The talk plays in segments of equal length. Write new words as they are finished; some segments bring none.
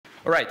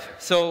All right,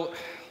 so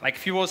like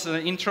few words in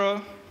the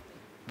intro,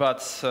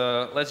 but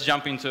let's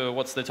jump into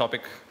what's the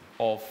topic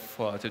of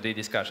today's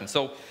discussion.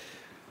 So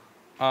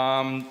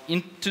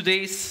in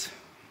today's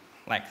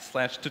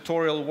 /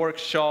 tutorial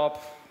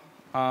workshop,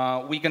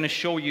 we're going to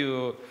show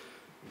you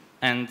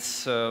and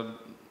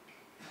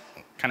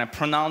kind of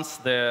pronounce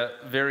the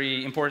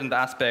very important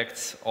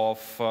aspects of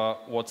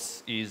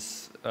what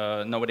is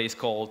nowadays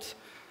called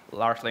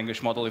large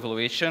language model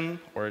evaluation,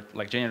 or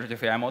like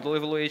generative AI model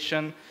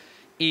evaluation,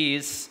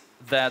 is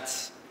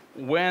that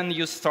when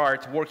you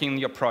start working on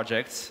your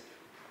projects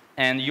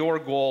and your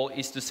goal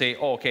is to say,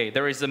 oh, okay,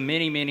 there's a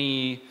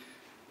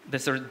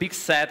big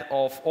set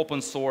of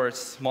open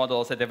source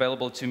models that are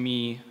available to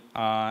me,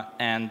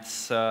 and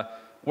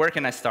where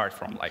can I start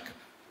from? Like,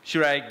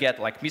 should I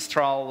get like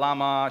Mistral,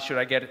 Llama? Should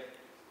I get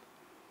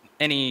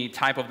any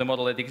type of the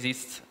model that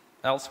exists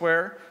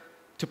elsewhere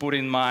to put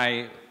in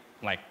my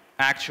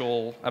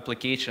actual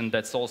application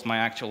that solves my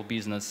actual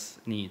business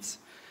needs?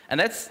 And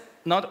that's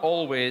not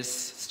always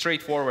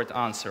straightforward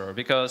answer,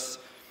 because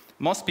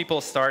most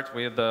people start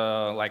with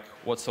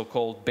what's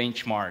so-called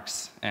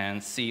benchmarks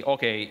and see,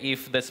 okay,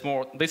 if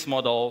this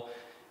model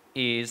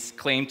is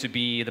claimed to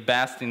be the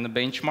best in the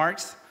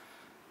benchmarks,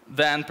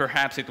 then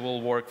perhaps it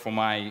will work for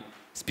my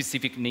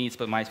specific needs,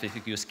 but my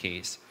specific use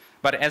case.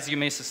 But as you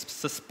may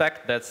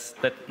suspect, that's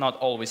not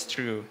always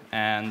true,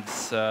 and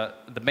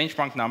the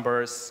benchmark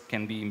numbers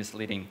can be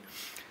misleading.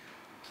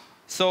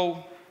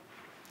 So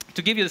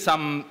to give you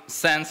some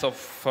sense of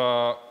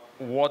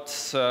what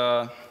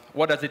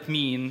does it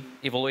mean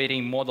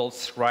evaluating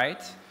models right,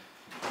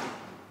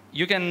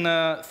 you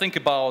can think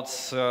about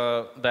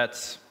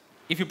that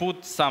if you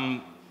put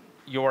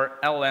your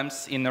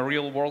LLMs in a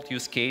real-world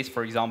use case,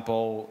 for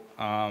example,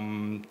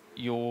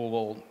 you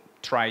will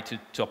try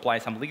to apply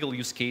some legal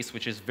use case,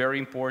 which is very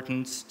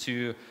important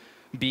to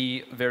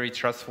be very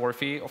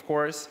trustworthy, of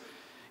course.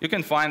 You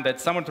can find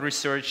that some of the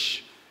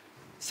research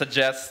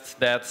suggests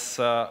that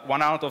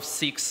 1 out of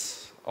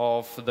 6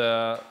 of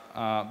the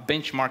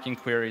benchmarking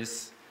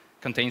queries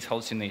contains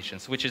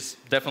hallucinations, which is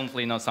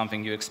definitely not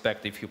something you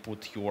expect if you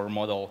put your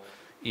model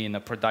in a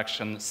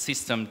production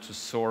system to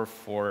serve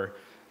for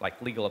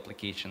legal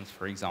applications,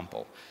 for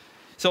example.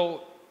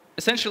 So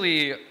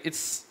essentially,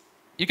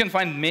 you can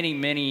find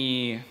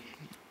many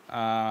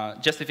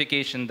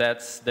justification that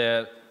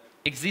the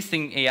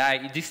existing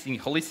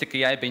holistic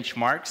AI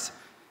benchmarks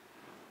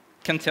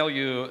can tell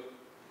you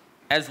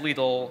as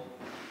little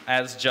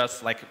as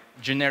just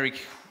generic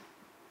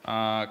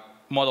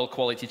model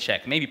quality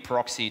check, maybe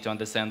proxy to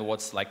understand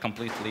what's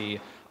completely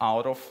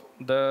out of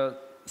the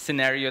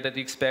scenario that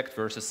you expect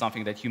versus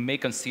something that you may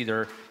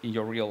consider in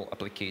your real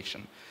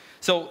application.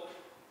 So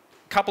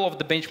a couple of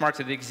the benchmarks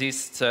that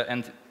exist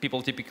and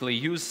people typically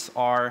use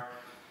are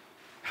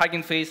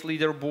Hugging Face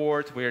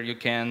leaderboard, where you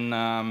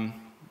can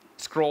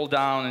scroll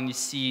down and you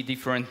see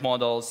different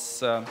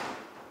models,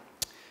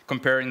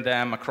 comparing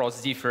them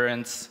across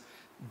different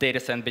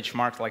dataset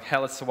benchmarks like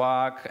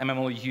HelloSwag,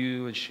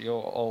 MMLU, which you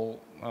all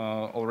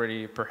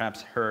already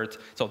perhaps heard.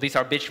 So these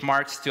are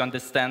benchmarks to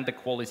understand the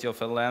quality of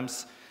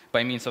LLMs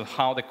by means of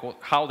how the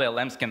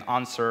LLMs can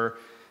answer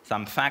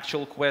some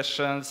factual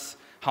questions,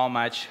 how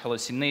much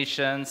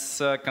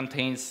hallucinations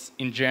contains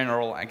in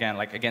general, again,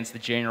 against the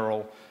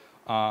general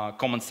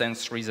common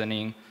sense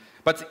reasoning.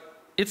 But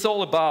it's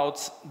all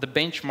about the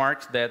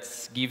benchmarks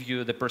that give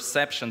you the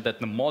perception that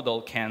the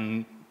model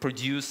can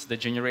produce the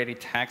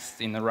generated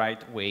text in the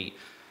right way.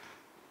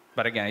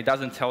 But again, it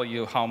doesn't tell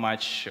you how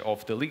much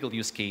of the legal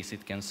use case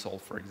it can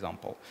solve, for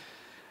example.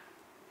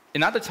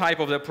 Another type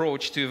of the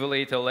approach to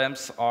evaluate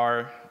LLMs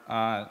are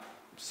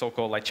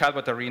so-called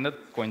chatbot arena,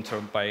 coined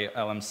by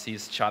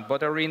LMC's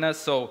chatbot arena.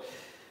 So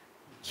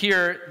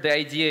here, the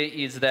idea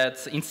is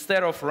that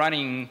instead of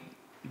running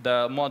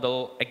the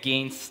model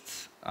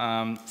against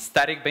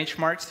static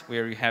benchmarks,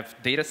 where you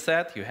have data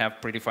set, you have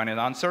predefined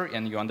answer,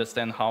 and you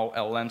understand how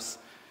LLMs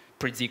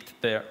predict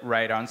the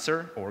right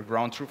answer or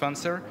ground truth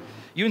answer,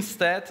 you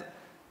instead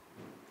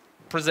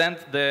present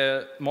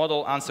the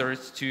model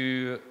answers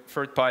to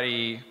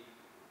third-party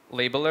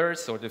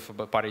labelers or the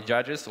third-party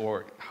judges,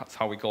 or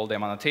how we call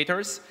them,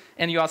 annotators,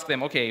 and you ask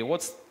them, okay,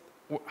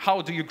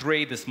 how do you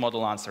grade this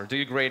model answer? Do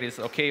you grade it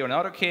okay or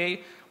not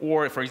okay?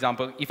 Or, for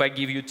example, if I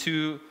give you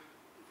 2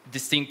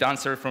 distinct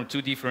answers from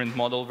 2 different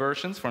model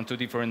versions, from 2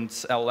 different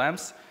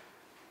LLMs,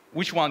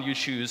 which one you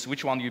choose,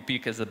 which one you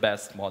pick as the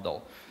best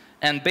model?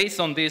 And based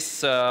on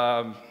these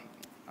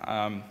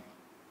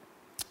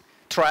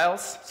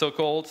trials,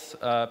 so-called,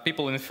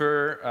 people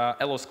infer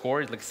Elo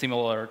score,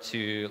 similar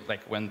to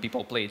when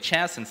people play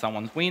chess and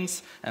someone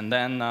wins, and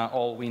then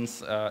all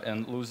wins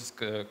and lose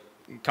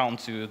count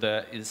to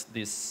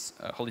this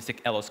holistic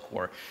Elo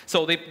score.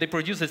 So they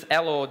produce this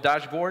Elo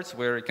dashboards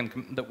where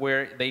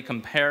they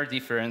compare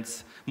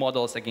different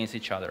models against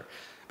each other.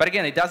 But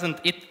again,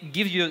 it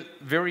gives you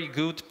very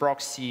good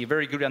proxy,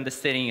 very good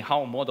understanding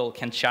how a model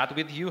can chat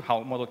with you, how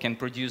a model can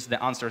produce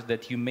the answers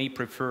that you may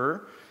prefer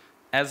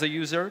as a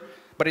user.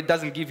 but it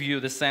doesn't give you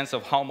the sense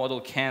of how model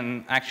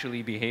can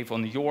actually behave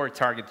on your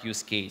target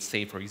use case.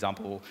 Say, for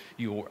example,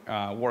 you're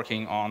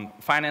working on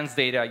finance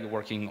data, you're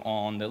working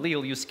on the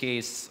legal use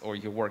case, or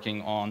you're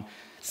working on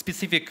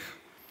specific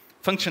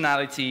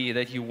functionality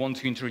that you want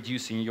to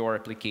introduce in your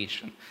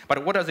application.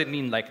 But what does it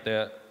mean, like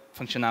the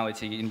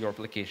functionality in your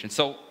application?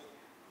 So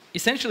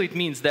essentially, it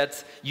means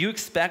that you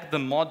expect the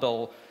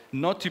model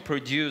not to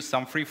produce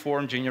some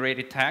free-form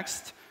generated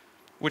text,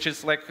 which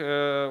is like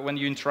when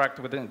you interact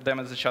with them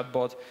as a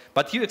chatbot,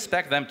 but you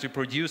expect them to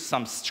produce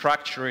some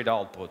structured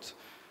output.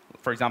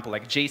 For example,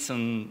 like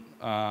JSON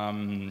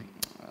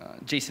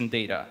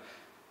data.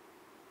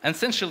 And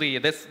essentially,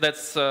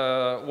 that's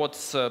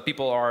what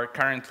people are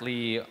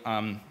currently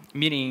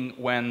meaning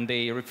when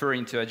they refer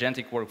into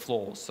agentic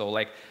workflows. So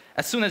like,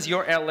 as soon as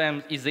your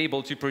LLM is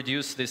able to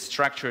produce this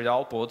structured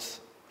outputs,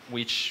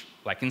 which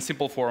like in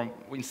simple form,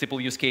 in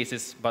simple use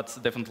cases, but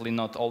definitely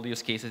not all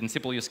use cases. In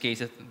simple use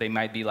cases, they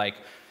might be like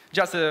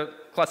just a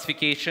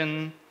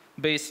classification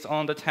based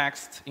on the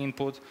text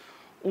input,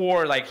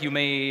 or like you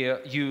may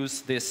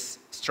use this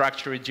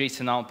structured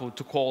JSON output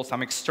to call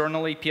some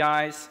external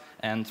APIs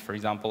and, for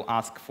example,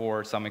 ask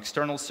for some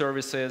external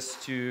services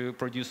to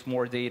produce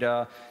more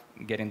data,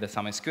 getting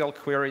some SQL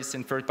queries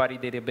in third-party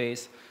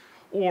database,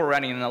 or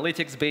running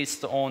analytics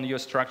based on your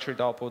structured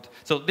output.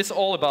 So this is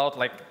all about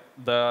like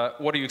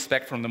what do you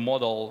expect from the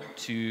model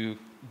to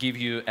give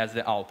you as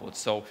the output.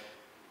 So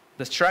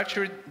the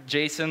structured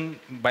JSON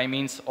by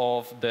means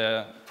of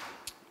the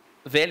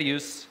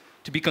values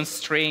to be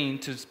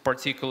constrained to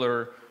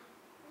particular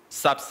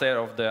subset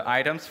of the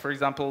items, for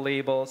example,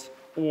 labels,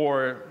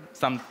 or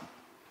some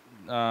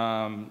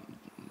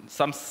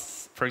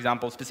for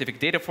example, specific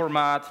data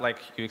format, like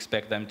you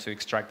expect them to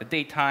extract the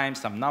date time,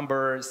 some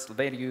numbers,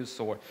 values,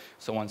 or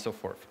so on and so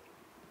forth.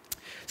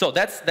 So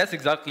that's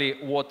exactly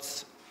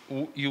what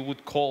you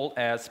would call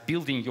as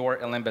building your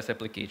LLM-based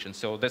application.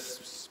 So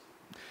this,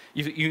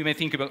 you may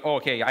think about, oh,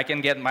 OK, I can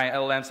get my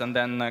LLMs and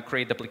then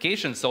create the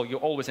application. So you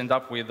always end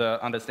up with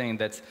understanding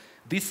that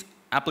this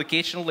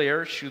application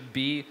layer should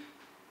be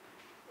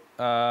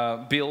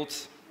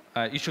built.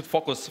 You should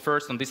focus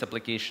first on this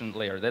application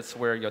layer. That's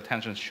where your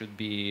attention should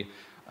be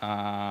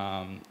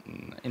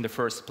in the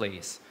first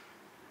place.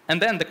 And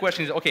then the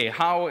question is, OK,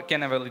 how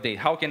can I validate?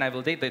 How can I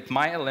validate that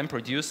my LLM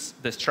produce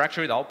the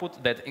structured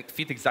output that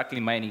fit exactly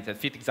my needs, that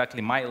fit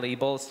exactly my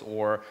labels,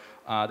 or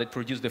that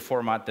produce the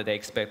format that I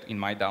expect in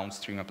my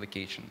downstream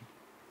application?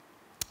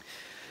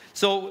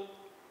 So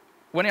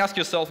when you ask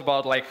yourself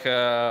about like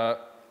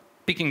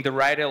picking the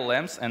right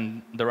LLMs,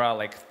 and there are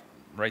like,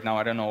 right now,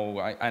 I don't know,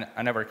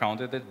 I never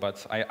counted it,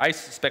 but I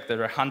suspect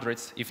there are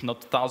hundreds, if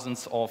not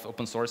thousands, of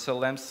open source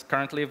LLMs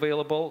currently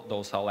available.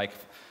 Those are like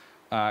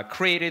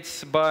created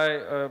by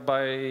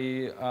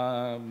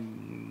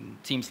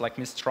teams like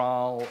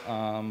Mistral,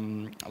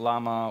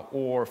 Llama,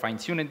 or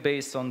fine-tuned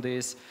based on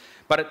this.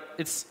 But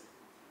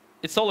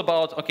it's all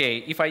about,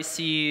 OK, if I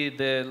see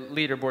the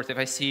leaderboard, if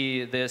I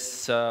see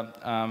this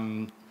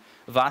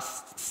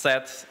vast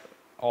set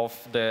of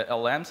the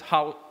LLMs,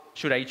 how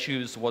should I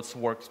choose what's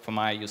worked for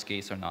my use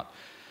case or not?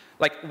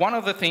 Like one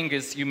of the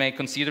things you may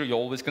consider, you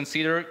always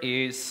consider,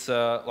 is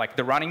like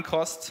the running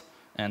cost.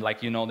 And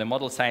like, you know, the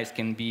model size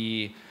can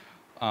be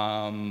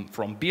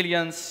from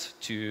billions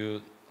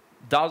to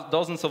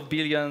dozens of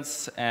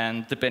billions.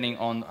 And depending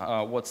on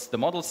what's the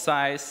model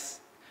size,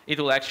 it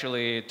will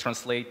actually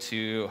translate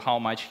to how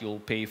much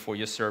you'll pay for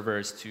your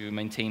servers to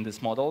maintain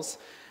these models,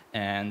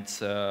 and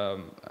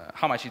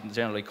how much it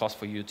generally costs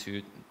for you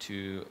to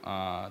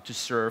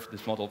serve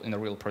this model in a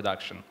real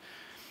production.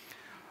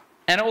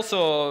 And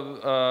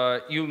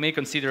also, you may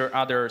consider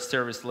other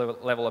service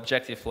level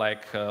objectives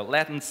like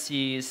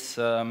latencies.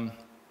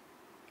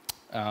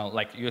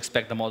 Like you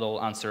expect the model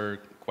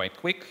answer quite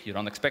quick. You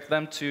don't expect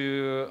them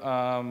to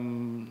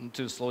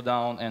slow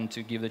down and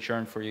to give the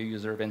churn for your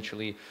user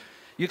eventually.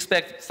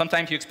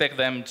 Sometimes you expect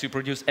them to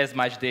produce as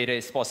much data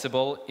as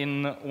possible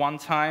in one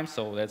time.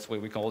 So that's what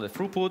we call it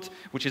throughput,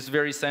 which is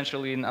very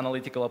essentially an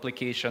analytical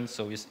application.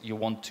 So you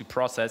want to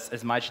process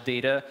as much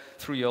data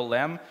through your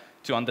LLM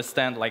to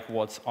understand like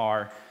what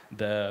are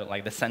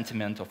the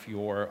sentiment of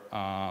your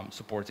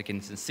support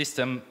ticket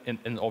system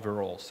in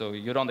overall. So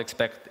you don't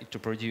expect it to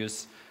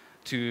produce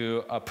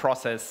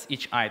process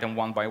each item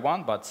one by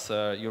one, but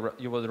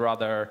you would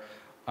rather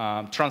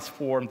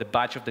transform the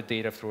batch of the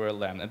data through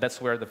LLM, and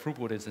that's where the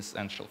throughput is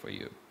essential for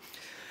you.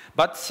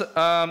 But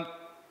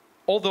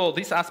although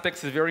these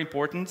aspects is very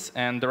important,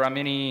 and there are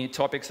many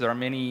topics, there are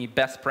many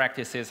best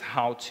practices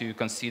how to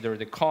consider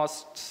the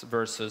costs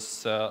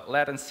versus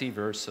latency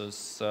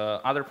versus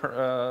other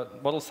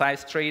model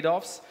size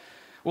trade-offs,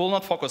 we will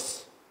not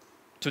focus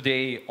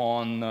today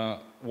on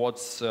what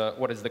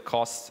is the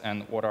cost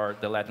and what are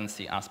the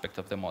latency aspect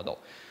of the model.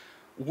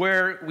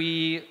 Where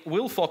we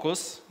will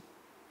focus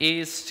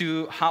is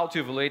to how to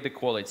evaluate the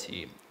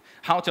quality,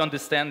 how to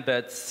understand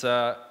that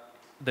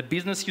the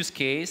business use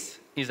case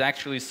is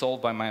actually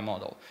solved by my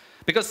model.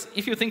 Because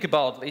if you think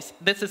about this,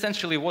 that's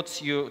essentially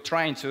what you're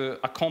trying to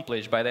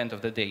accomplish by the end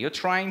of the day. You're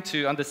trying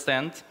to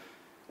understand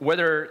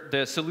whether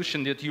the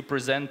solution that you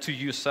present to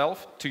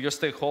yourself, to your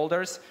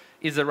stakeholders,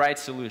 is the right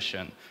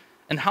solution.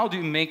 And how do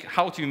you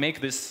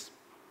make this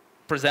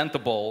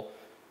presentable?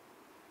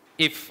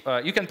 If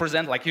you can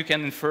present, like you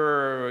can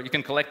infer, you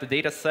can collect the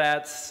data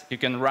sets, you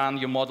can run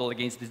your model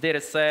against these data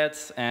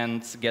sets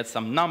and get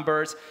some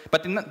numbers,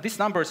 but these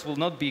numbers will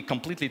not be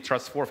completely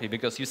trustworthy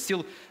because you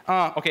still,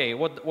 okay,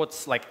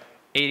 what's like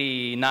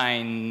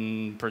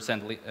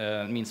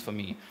 89% means for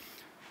me?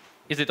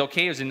 Is it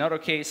okay, is it not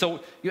okay?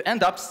 So you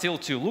end up still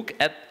to look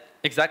at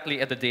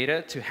exactly at the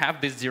data, to have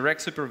this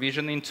direct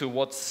supervision into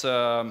what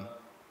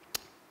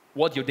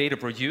your data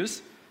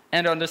produce,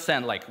 and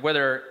understand like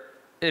whether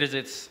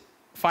it's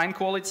fine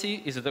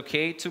quality, is it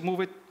okay to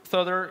move it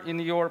further in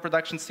your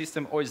production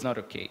system, or is not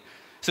okay?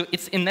 So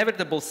it's an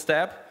inevitable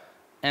step,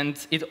 and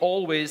it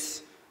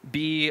always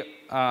be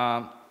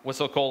what's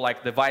so-called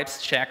like the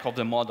vibes check of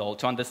the model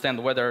to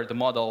understand whether the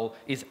model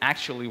is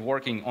actually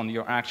working on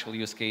your actual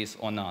use case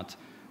or not,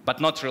 but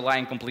not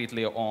relying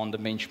completely on the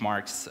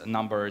benchmarks,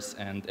 numbers,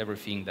 and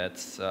everything that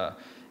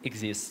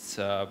exists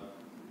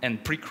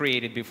and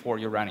pre-created before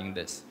you're running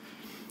this.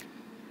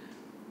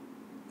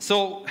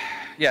 So,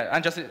 yeah, I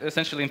just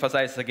essentially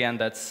emphasize again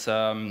that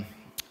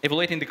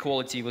evaluating the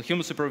quality with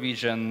human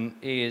supervision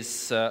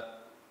is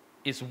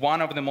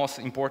one of the most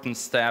important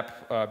steps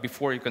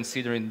before you're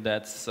considering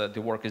that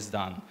the work is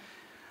done.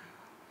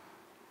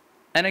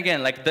 And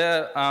again, like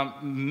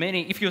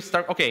if you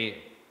start, okay,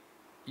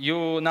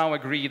 you now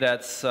agree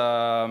that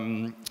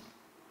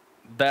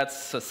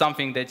that's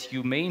something that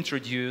you may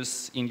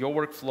introduce in your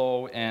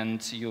workflow,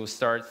 and you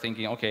start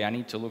thinking, okay, I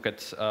need to look at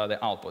the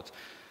output.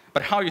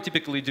 But how you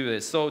typically do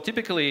this? So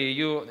typically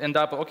you end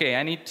up, okay,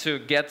 I need to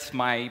get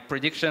my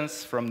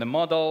predictions from the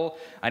model.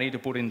 I need to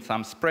put in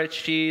some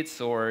spreadsheets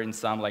or in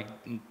some like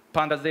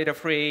pandas data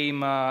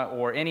frame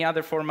or any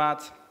other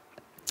format.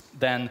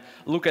 Then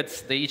look at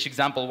each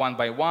example one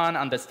by one,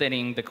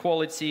 understanding the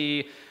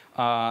quality,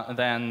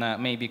 then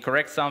maybe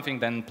correct something,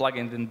 then plug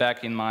it in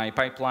back in my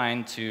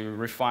pipeline to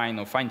refine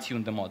or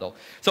fine-tune the model.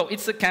 So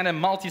it's a kind of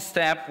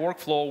multi-step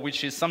workflow,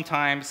 which is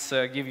sometimes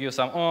give you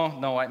some, oh,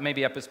 no,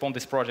 maybe I postponed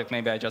this project,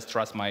 maybe I just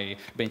trust my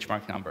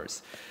benchmark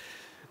numbers.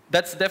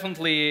 That's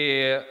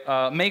definitely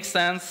makes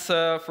sense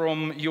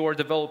from your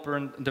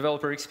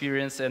developer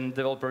experience and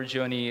developer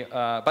journey,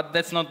 but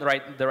that's not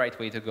the right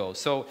way to go.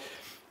 So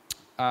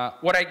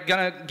what I'm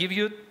gonna give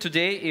you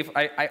today,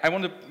 I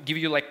want to give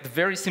you like the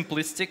very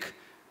simplistic,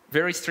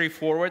 very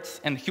straightforward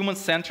and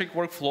human-centric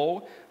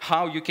workflow,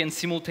 how you can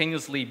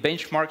simultaneously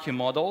benchmark your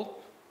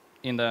model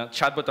in the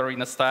chatbot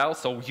arena style.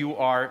 So you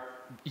are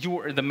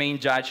the main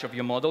judge of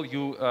your model.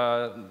 You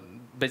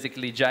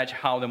basically judge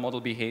how the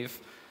model behaves.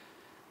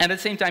 And at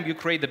the same time, you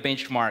create the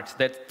benchmarks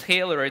that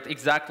tailor it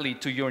exactly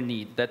to your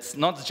need. That's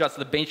not just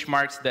the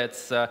benchmarks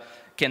that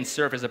can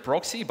serve as a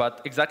proxy, but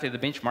exactly the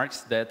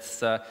benchmarks that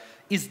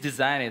is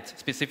designed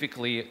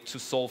specifically to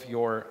solve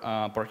your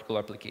particular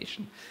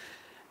application.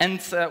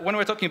 And when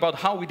we're talking about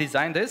how we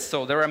design this,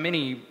 so there are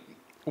many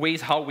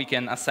ways how we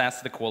can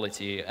assess the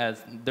quality.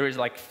 As there is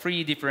like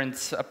 3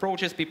 different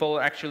approaches people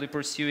are actually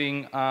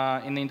pursuing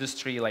in the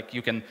industry. Like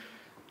you can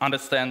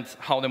understand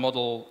how the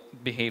model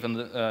behaves on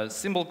the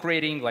symbol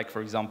grading, like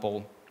for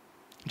example,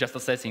 just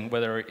assessing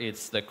whether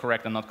it's the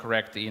correct and not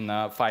correct in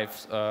a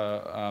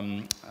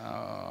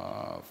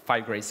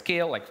 5-grade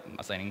scale, like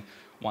assigning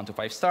 1 to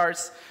 5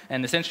 stars.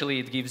 And essentially,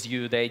 it gives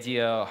you the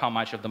idea how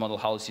much of the model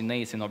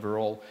hallucinates in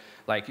overall.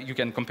 Like you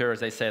can compare,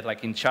 as I said,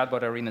 like in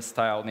chatbot arena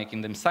style,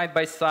 making them side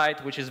by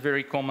side, which is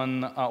very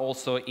common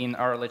also in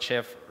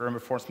RLHF,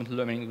 reinforcement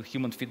learning with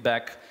human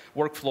feedback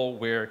workflow,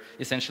 where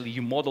essentially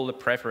you model the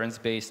preference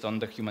based on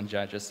the human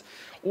judges.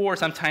 Or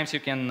sometimes you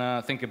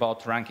can think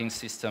about ranking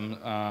system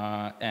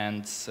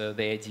and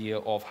the idea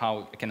of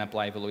how I can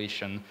apply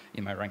evaluation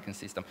in my ranking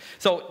system.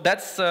 So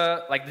that's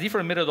like the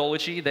different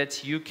methodology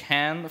that you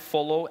can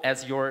follow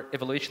as your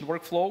evaluation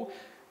workflow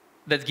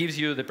that gives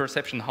you the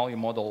perception how your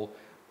model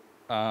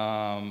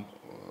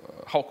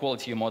how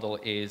quality your model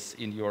is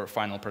in your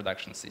final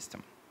production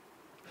system.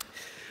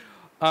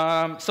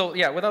 So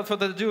yeah, without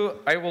further ado,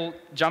 I will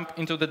jump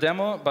into the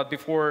demo, but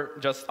before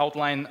just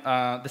outline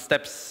the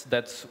steps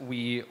that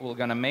we will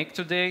gonna make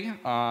today.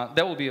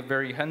 That will be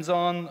very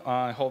hands-on.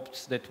 I hope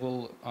that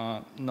will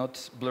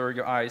not blur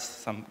your eyes,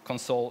 some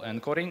console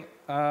and coding,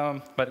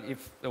 but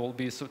if it will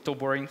be too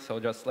boring, so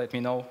just let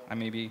me know. I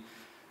maybe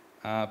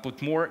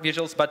put more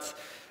visuals, but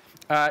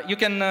you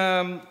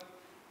can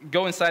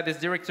go inside this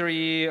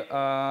directory, you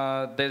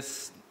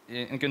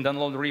can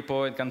download the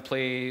repo and can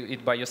play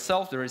it by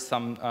yourself. There is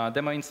some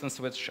demo instance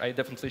which I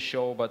definitely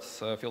show, but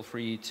feel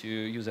free to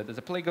use it as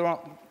a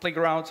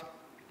playground.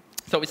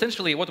 So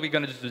essentially, what we're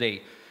going to do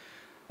today,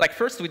 like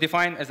first we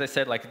define, as I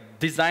said, like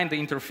design the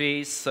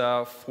interface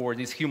for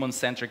this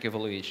human-centric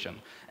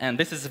evaluation. And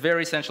this is a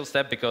very essential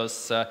step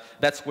because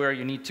that's where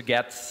you need to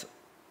get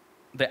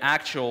the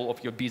actual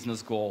of your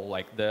business goal,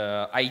 like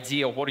the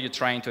idea of what are you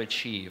trying to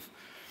achieve.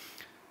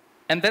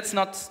 And that's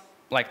not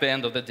like the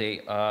end of the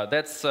day.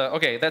 That's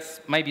okay.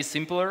 That's maybe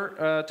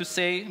simpler to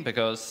say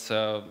because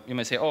you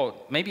may say, oh,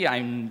 maybe I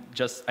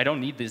don't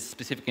need this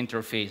specific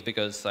interface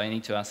because I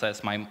need to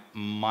assess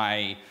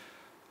my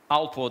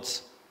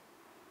outputs.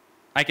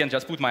 I can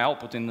just put my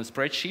output in the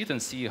spreadsheet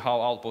and see how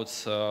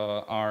outputs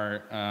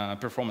are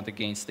performed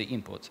against the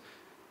input.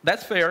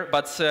 That's fair,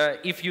 but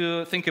if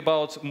you think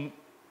about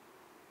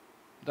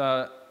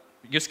the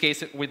use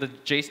case with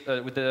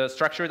the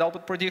structured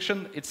output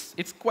prediction,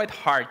 it's quite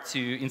hard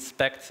to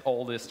inspect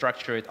all the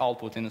structured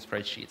output in the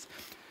spreadsheets.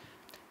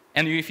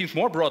 And if you think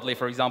more broadly,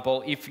 for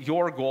example, if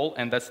your goal,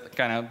 and that's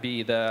kind of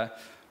be the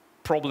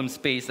problem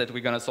space that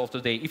we're going to solve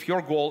today, if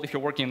your goal, if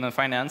you're working in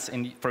finance,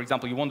 and for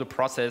example, you want to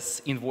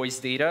process invoice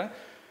data,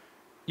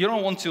 you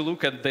don't want to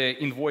look at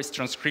the invoice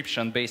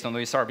transcription based on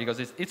OSR because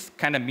it's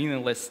kind of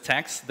meaningless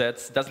text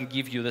that doesn't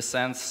give you the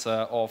sense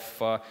of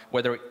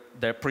whether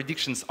the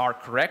predictions are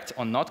correct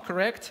or not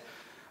correct.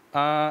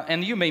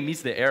 And you may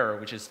miss the error,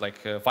 which is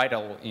like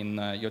vital in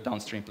your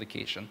downstream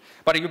application.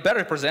 But you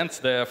better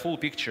present the full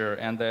picture,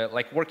 and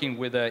like working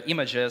with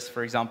images,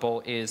 for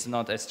example, is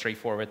not as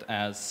straightforward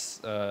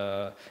as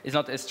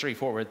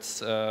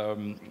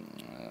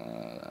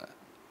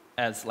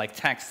as like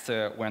text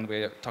when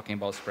we're talking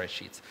about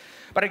spreadsheets.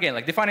 But again,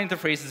 like defining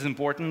interface is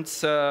important.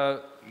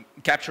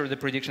 Capture the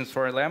predictions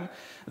for LLM.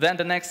 Then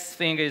the next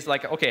thing is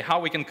like, okay, how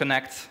we can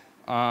connect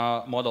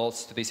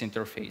models to this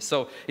interface.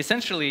 So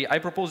essentially,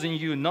 I'm proposing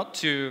you not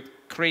to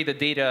create the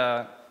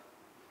data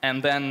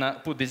and then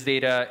put this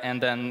data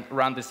and then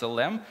run this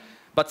LLM,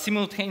 but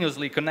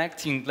simultaneously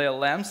connecting the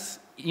LLMs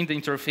in the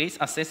interface,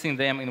 assessing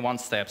them in one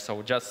step.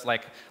 So just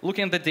like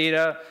looking at the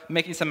data,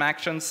 making some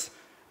actions,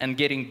 and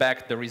getting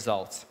back the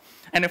results.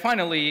 And then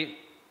finally,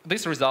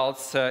 this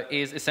results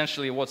is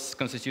essentially what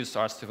constitutes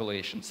our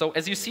evaluation. So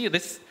as you see,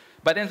 this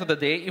by the end of the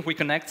day, if we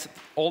connect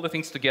all the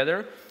things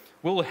together,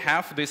 we'll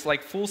have this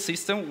like full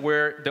system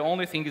where the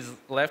only thing is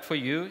left for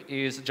you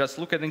is just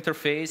look at the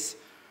interface,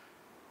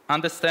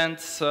 understand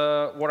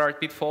what are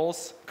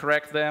pitfalls,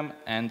 correct them,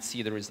 and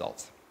see the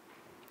results.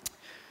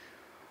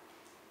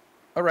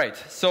 All right,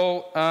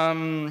 so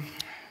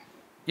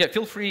yeah,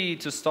 feel free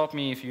to stop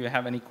me if you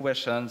have any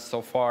questions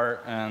so far,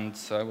 and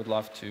I would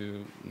love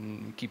to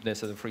keep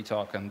this as a free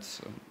talk and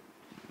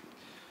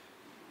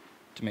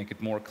to make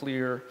it more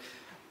clear.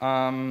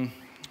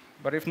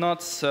 But if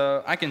not,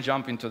 I can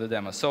jump into the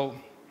demo. So,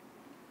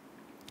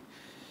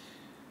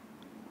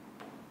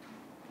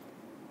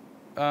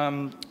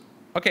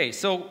 okay,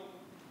 so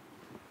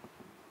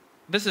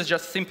this is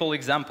just a simple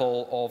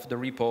example of the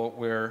repo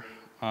where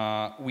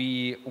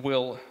we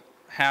will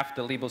have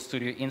the Label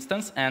Studio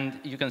instance, and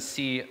you can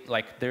see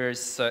like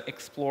there's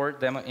Explore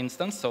demo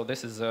instance. So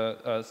this is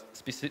a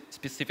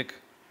specific.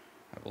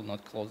 I will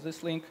not close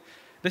this link.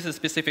 This is a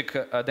specific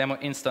demo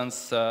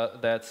instance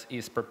that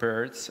is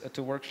prepared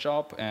to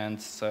workshop,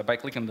 and by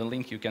clicking the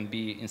link, you can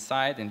be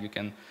inside and you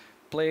can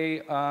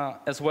play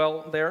as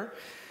well there.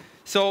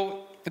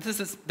 So this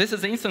is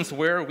the instance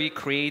where we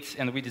create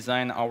and we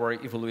design our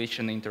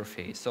evaluation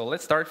interface. So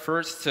let's start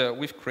first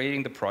with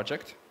creating the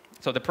project.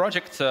 So the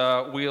project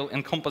will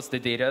encompass the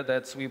data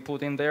that we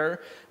put in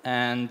there,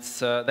 and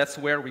that's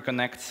where we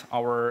connect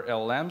our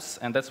LLMs,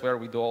 and that's where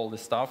we do all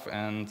this stuff,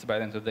 and by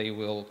the end of the day,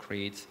 we'll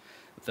create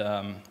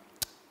the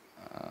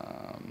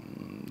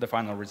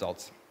final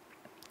results.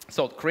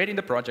 So creating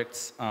the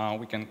projects,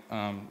 we can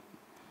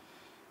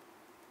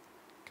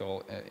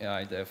go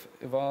AI dev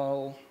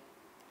eval.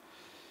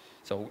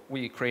 So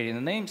we created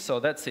a name, so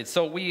that's it.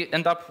 So we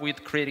end up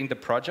with creating the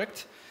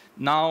project.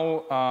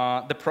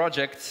 Now the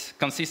project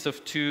consists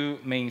of two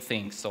main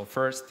things. So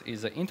first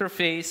is the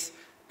interface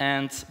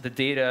and the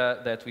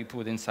data that we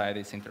put inside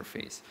this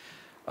interface.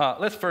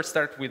 Let's first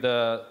start with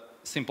the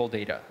simple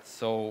data.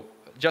 So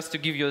just to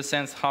give you a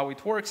sense how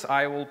it works,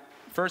 I will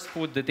first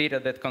put the data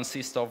that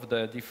consists of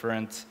the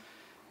different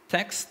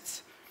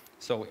texts.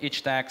 So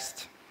each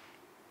text,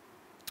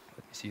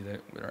 let me see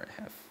where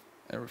I have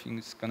everything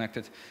is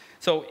connected.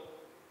 So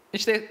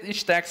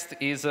each text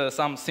is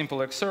some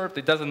simple excerpt.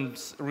 It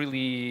doesn't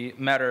really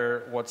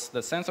matter what's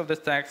the sense of the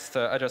text.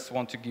 I just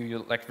want to give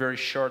you like very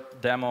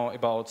short demo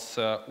about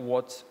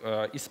what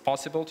is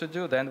possible to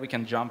do. Then we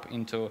can jump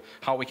into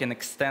how we can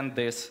extend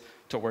this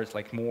towards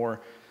like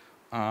more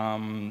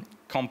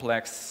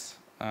complex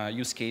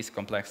use case,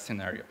 complex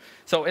scenario.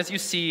 So as you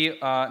see,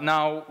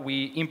 now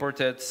we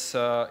imported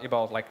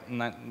about like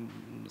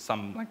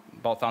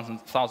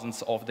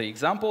thousands of the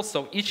examples.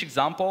 So each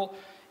example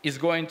is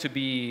going to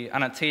be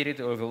annotated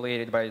or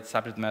evaluated by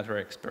subject matter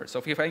experts.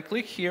 So if I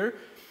click here,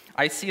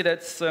 I see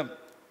that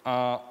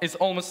it's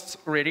almost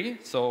ready.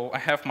 So I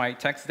have my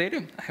text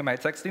data, I have my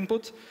text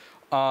input.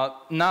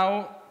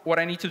 Now what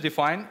I need to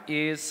define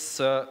is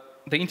the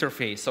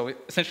interface. So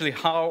essentially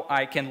how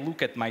I can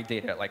look at my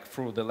data, like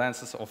through the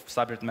lenses of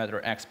subject matter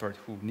expert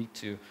who need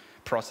to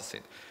process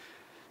it.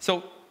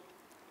 So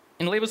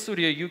in Label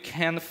Studio, you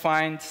can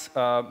find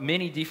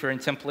many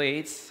different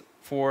templates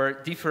for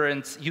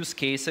different use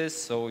cases.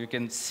 So you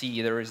can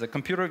see there is a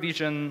computer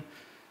vision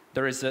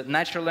There is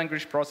natural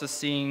language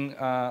processing,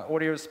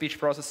 audio speech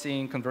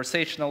processing,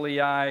 conversational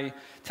AI,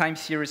 time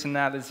series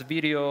analysis,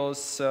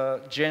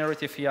 videos,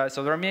 generative AI.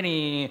 So there are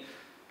many,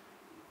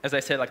 as I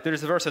said, like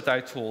there's a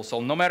versatile tool. So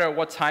no matter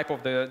what type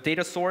of the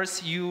data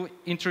source you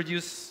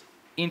introduce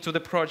into the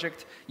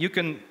project, you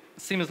can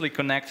seamlessly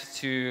connect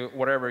to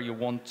whatever you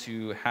want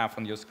to have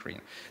on your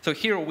screen. So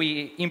here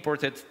we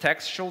imported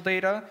textual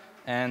data,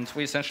 and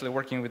we're essentially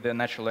working with the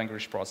natural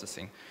language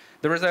processing.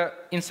 There is a,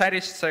 inside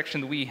each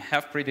section, we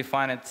have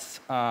predefined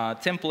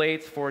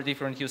template for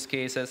different use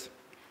cases.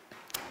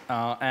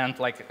 And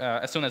like,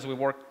 as soon as we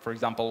work, for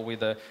example,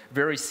 with a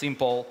very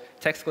simple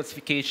text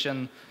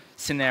classification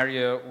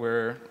scenario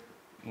where,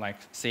 like,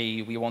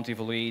 say, we want to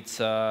evaluate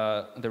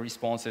the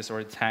responses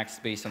or the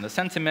text based on the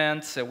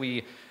sentiment, so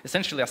we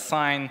essentially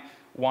assign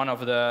one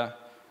of the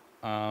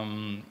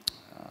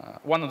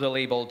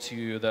label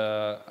to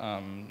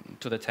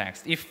the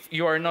text. If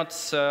you are not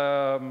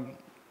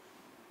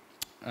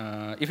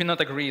if you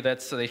not agree that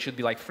they should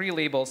be like 3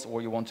 labels,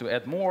 or you want to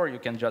add more, you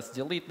can just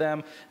delete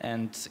them,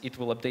 and it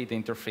will update the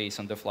interface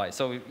on the fly.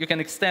 So you can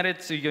extend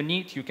it to your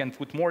need. You can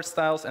put more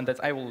styles, and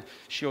that I will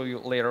show you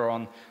later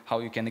on how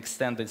you can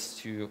extend this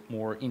to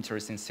more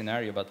interesting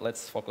scenario. But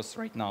let's focus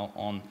right now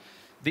on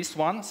this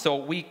one. So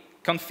we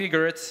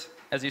configure it,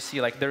 as you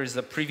see, like there is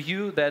a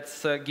preview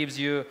that gives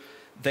you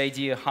the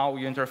idea how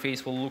your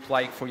interface will look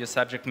like for your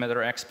subject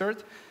matter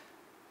expert.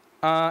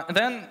 And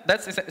then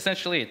that's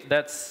essentially it.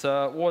 That's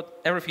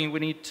everything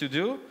we need to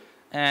do.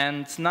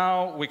 And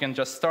now we can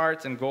just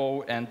start and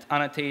go and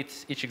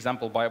annotate each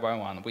example by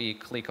one. We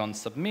click on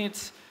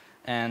Submit,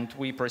 and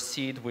we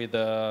proceed with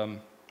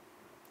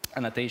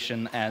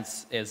annotation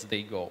as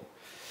they go.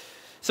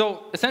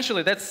 So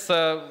essentially, that's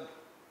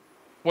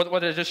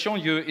what I just shown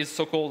you is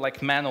so-called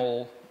like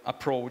manual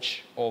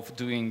approach of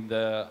doing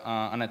the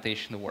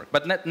annotation work.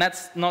 But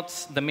that's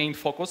not the main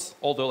focus,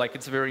 although like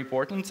it's very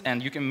important,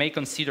 and you may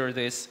consider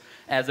this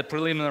as a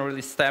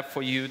preliminary step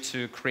for you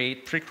to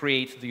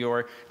pre-create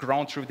your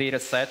ground truth data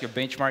set, your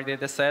benchmark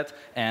data set,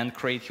 and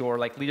create your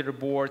like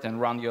leaderboard and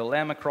run your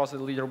LLM across the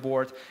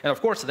leaderboard. And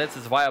of course, that's a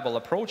viable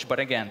approach, but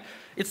again,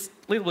 it's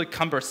a little bit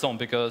cumbersome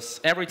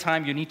because every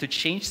time you need to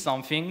change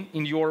something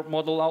in your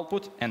model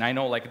output, and I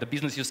know like the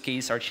business use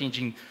case are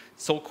changing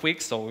so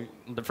quick, so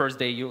the first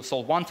day you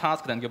solve one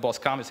task, then your boss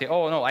comes and say,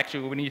 oh no,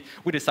 actually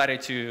we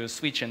decided to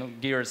switch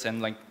gears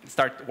and like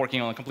start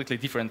working on a completely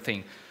different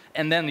thing.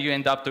 And then you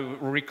end up to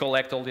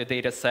recollect all your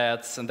data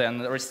sets and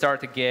then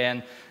restart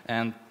again.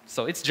 And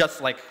so it's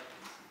just like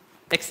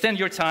extend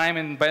your time,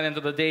 and by the end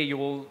of the day, you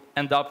will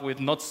end up with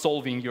not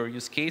solving your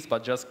use case,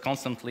 but just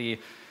constantly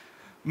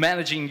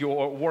managing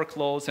your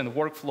workloads and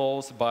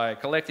workflows by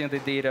collecting the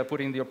data,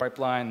 putting it in your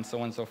pipeline, and so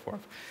on and so forth.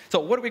 So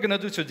what we're going to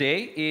do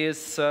today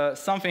is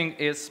something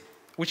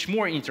which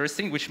more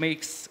interesting, which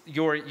makes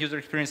your user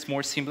experience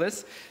more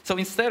seamless. So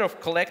instead of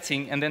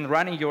collecting and then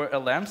running your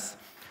LLMs,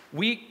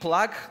 we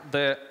plug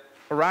the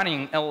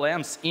running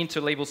LLMs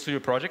into Label Studio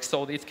project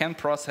so that it can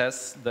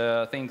process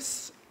the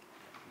things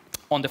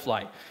on the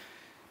fly.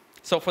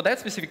 So for that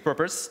specific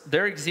purpose,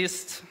 there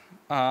exists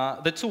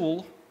the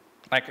tool,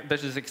 like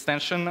this is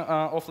extension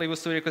of Label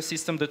Studio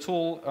ecosystem, the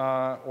tool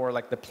or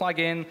like the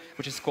plugin,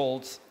 which is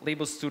called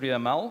Label Studio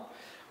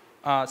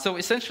ML. So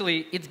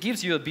essentially, it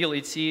gives you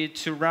ability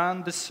to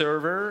run the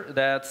server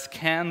that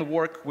can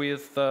work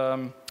with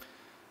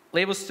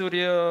Label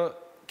Studio,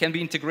 can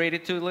be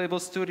integrated to Label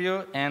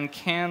Studio, and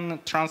can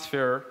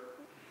transfer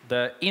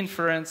the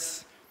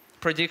inference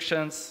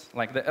predictions,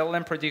 like the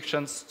LLM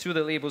predictions, to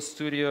the Label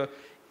Studio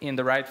in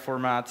the right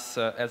formats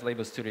as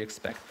Label Studio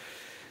expects.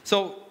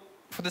 So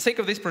for the sake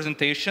of this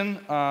presentation,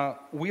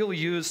 we'll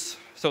use,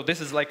 so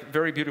this is like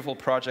very beautiful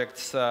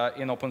project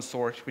in open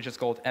source, which is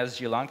called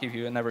SGLang. If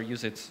you never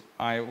use it,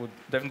 I would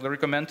definitely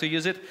recommend to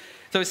use it.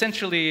 So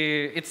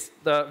essentially, it's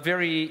the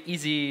very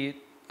easy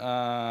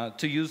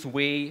to use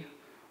way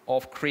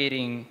of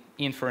creating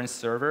inference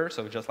server.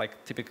 So just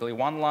like typically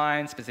one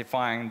line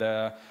specifying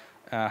the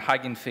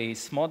Hugging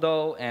Face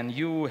model, and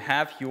you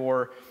have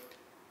your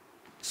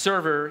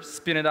server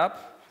spin it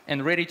up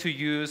and ready to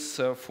use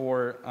to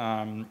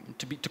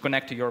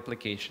connect to your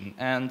application.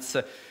 And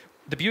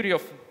the beauty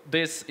of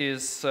this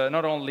is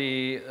not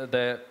only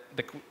the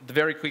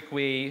very quick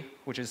way,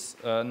 which is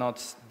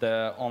not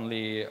the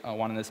only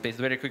one in the space,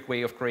 the very quick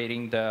way of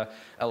creating the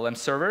LLM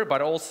server,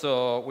 but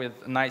also with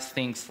nice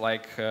things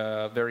like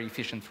very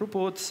efficient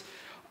throughputs,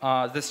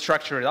 the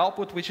structured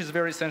output, which is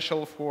very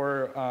essential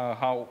for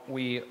how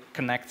we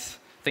connect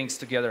things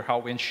together, how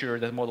we ensure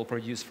that model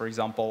produce, for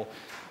example,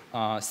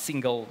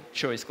 single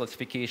choice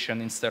classification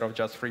instead of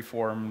just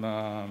free-form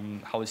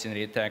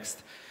hallucinated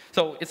text.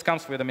 So it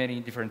comes with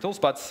many different tools,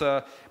 but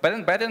by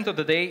the end of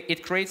the day,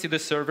 it creates you the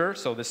server.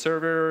 So the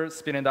server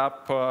spin it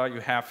up, you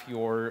have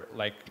your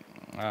like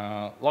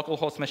local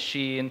host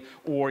machine,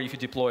 or if you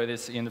deploy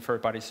this in the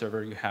third-party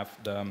server, you have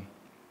the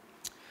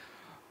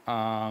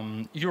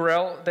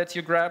URL that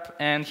you grab.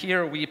 And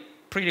here we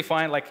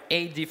predefine like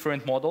 8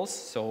 different models.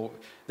 So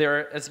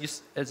there,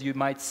 as you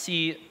might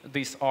see,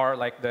 these are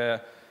like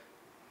the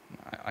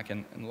I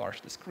can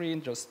enlarge the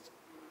screen just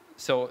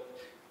So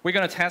we're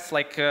going to test,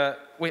 like,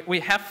 we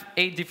have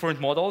 8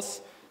 different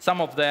models. Some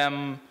of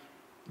them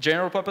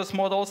general purpose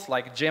models,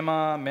 like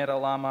Gemma,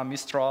 MetaLlama,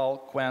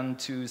 Mistral,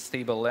 Qwen2,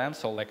 Stable LLM.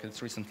 So like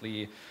it's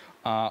recently,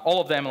 all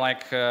of them,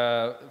 like,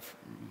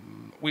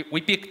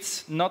 we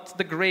picked not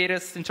the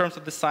greatest in terms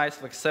of the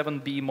size, like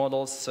 7B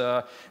models.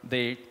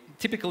 They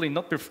typically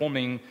not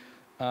performing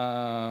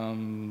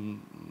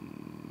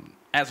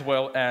as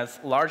well as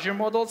larger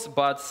models,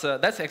 but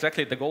that's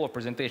exactly the goal of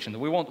presentation.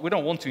 We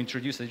don't want to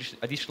introduce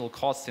additional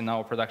costs in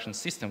our production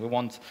system. We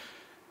want to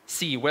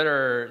see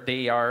whether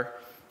they are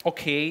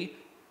okay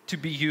to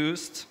be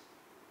used,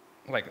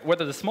 like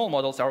whether the small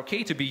models are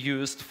okay to be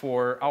used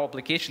for our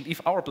application,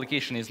 if our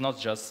application is not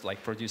just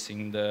like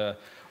producing the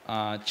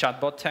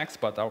chatbot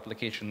text, but our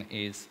application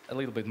is a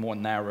little bit more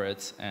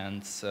narrowed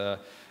and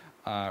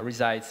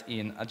resides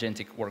in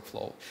agentic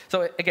workflow.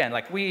 So again,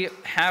 like we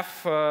have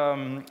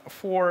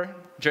 4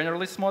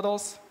 generalist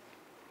models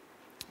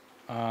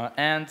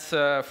and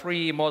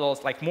 3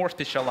 models like more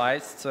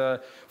specialized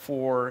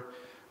for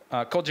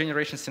code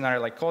generation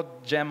scenario, like Code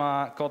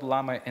Gemma, Code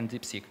Llama, and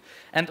DeepSeek.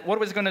 And what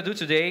we're going to do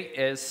today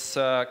is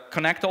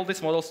connect all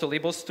these models to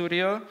Label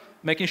Studio,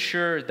 making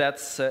sure that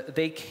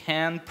they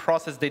can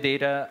process the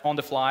data on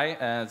the fly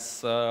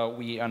as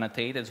we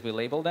annotate, as we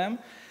label them,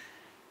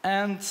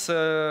 and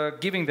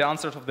giving the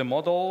answers of the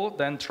model,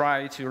 then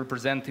try to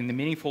represent in a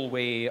meaningful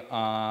way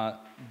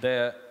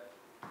the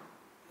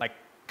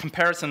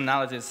comparison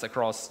analysis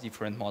across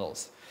different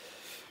models.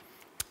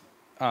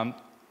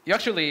 You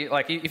actually,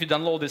 like, if you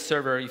download this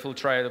server, if you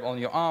try it on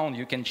your own,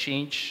 you can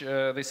change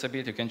this a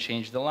bit. You can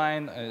change the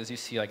line. As you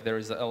see, like, there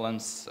is a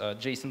LLM's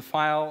JSON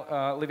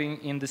file living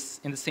in the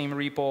same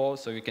repo,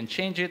 so you can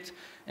change it,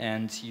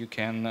 and you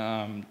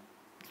can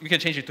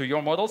change it to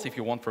your models if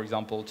you want, for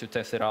example, to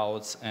test it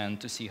out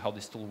and to see how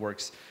this tool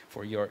works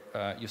for your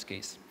use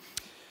case.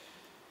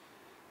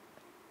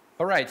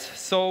 All right,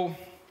 so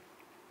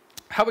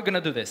how are we going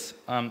to do this?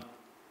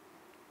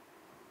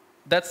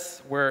 That's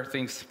where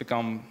things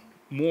become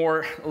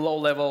more low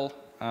level.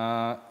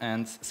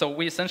 And so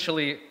we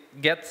essentially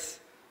get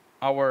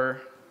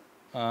our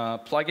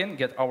plugin,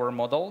 get our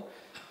model,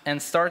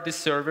 and start this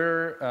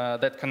server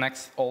that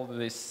connects all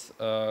these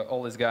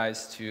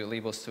guys to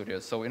Label Studio.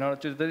 So in order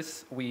to do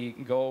this, we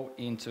go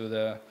into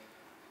the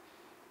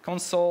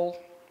console.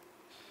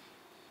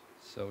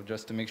 So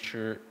just to make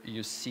sure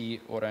you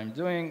see what I'm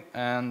doing.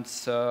 And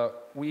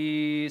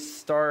we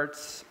start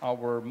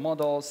our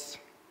models.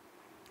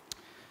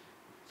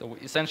 So we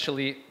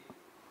essentially,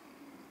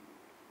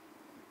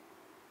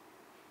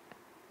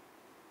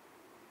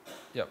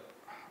 yep.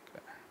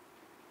 Okay.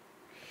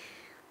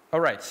 All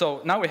right,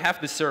 so now we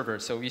have the server.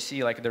 So we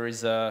see like there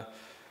is a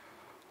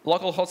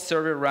local host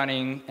server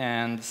running,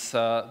 and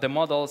the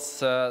models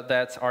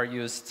that are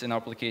used in our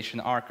application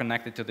are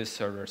connected to this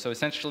server. So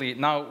essentially,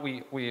 now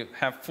we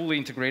have fully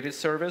integrated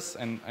service,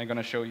 and I'm going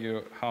to show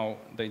you how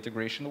the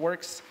integration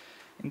works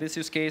in this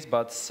use case.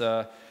 But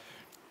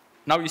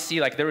now you see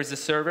like there is a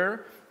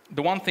server.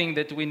 The one thing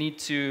that we need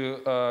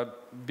to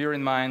bear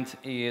in mind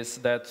is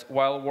that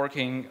while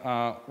working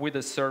with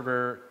the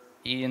server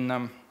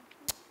in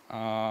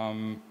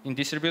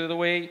distributed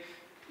way,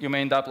 you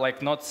may end up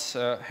like not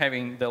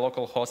having the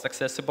local host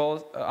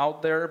accessible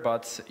out there,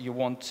 but you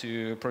want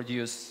to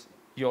produce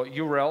your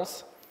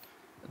URLs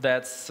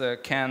that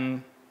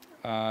can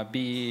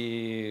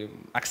be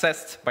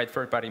accessed by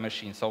third-party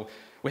machines. So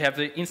we have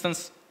the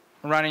instance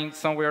running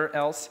somewhere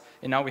else,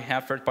 and now we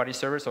have third-party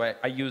servers. So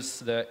I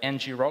use the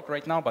ngrok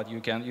right now, but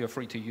you're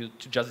free to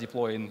just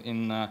deploy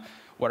in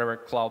whatever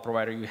cloud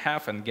provider you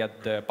have and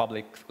get the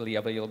publicly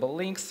available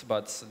links.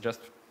 But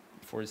just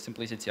for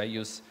simplicity, I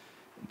use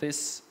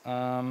this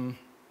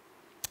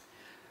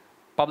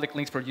public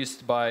links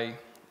produced by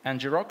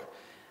ngrok.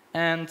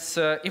 And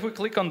if we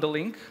click on the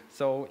link,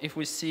 so if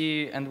we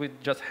see, and we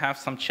just have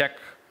some check,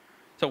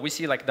 so we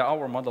see like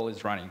our model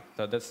is running.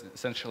 So this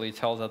essentially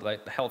tells us,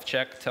 like, the health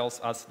check tells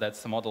us that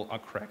the model are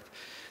correct.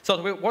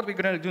 So what we're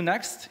going to do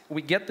next,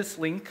 we get this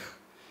link,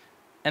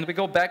 and we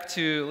go back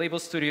to Label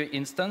Studio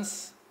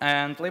instance.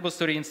 And Label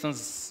Studio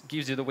instance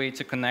gives you the way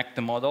to connect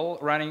the model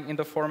running in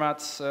the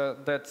formats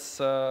that's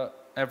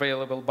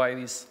available by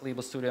this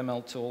Label Studio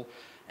ML tool.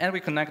 And we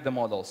connect the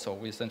model. So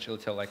we essentially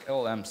tell like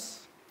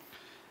LLMs.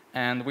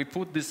 And we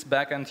put this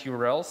backend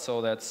URL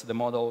so that the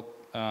model,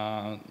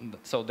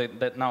 so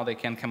that now they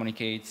can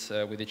communicate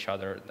with each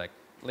other, like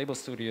Label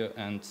Studio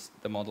and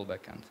the model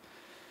backend.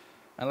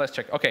 And let's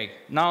check. OK,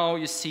 now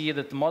you see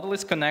that the model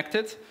is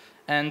connected.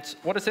 And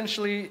what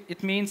essentially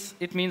it means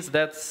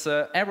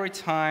that every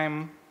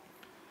time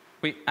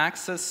we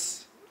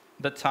access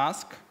the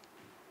task,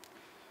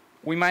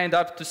 we might end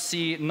up to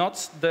see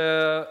not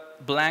the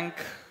blank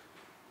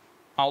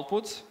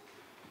output,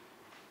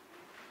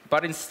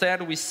 but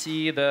instead we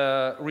see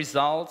the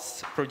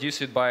results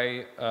produced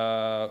by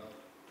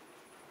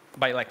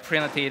like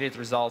pre-annotated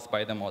results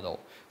by the model.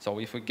 So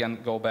if we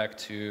can go back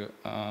to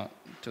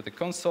the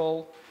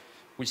console,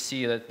 we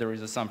see that there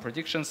is some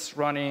predictions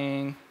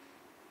running.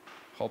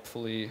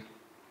 Hopefully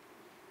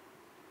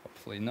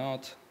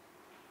not.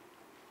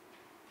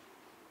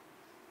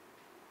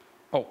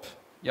 Oh,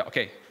 yeah,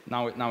 OK.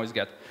 Now it's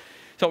good.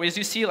 So as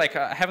you see, like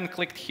I haven't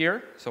clicked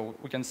here, so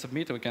we can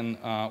submit. We can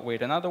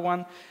wait another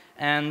one.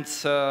 And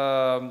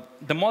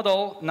the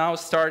model now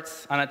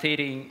starts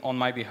annotating on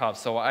my behalf.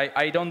 So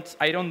I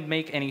don't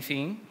make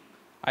anything.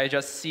 I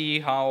just see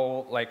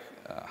how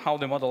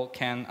the model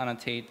can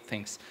annotate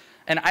things.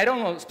 And I don't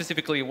know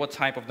specifically what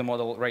type of the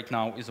model right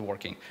now is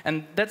working.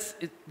 And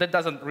that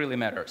doesn't really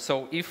matter.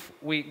 So if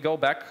we go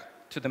back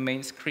to the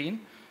main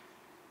screen,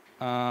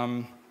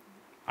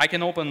 I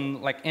can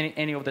open like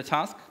any of the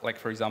tasks, like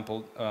for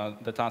example,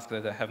 the task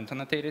that I haven't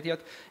annotated yet.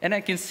 And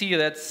I can see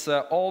that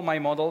all my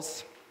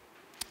models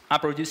are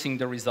producing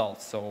the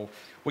results. So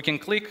we can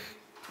click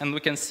and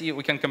we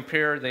can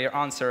compare their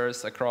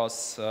answers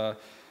across the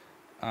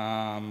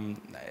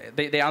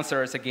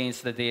answers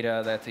against the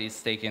data that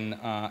is taken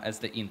as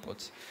the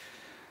input.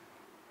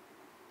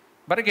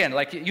 But again,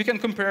 like you can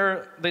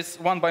compare this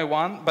one by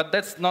one, but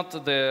that's not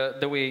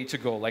the way to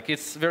go. Like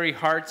it's very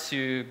hard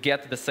to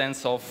get the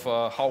sense of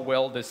how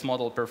well this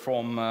model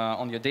perform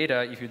on your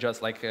data if you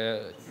just like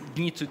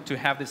need to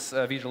have this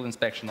visual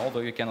inspection.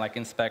 Although you can like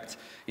inspect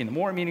in a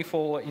more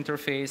meaningful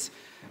interface,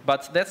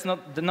 but that's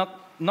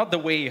not the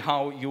way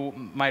how you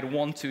might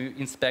want to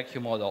inspect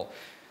your model.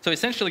 So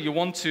essentially, you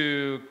want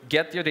to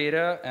get your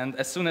data, and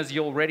as soon as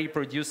you already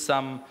produce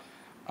some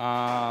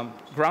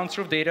ground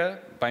truth data,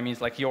 by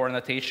means like your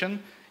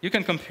annotation, you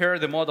can compare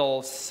the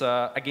models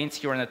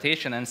against your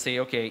annotation and say,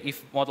 OK,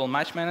 if model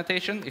match my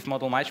annotation, if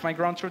model match my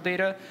ground truth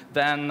data,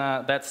 then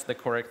that's the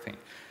correct thing.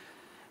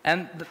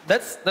 And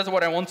that's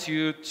what I want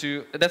you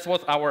to, that's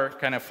what our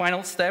kind of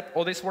final step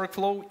of this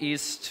workflow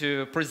is,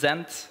 to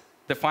present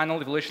the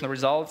final evaluation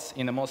results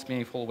in the most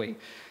meaningful way.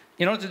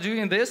 In order to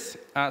do this,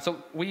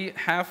 so we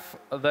have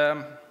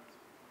the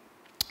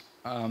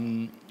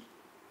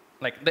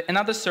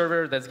another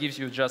server that gives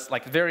you just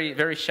like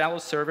very shallow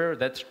server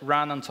that's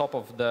run on top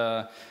of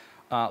the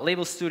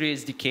Label Studio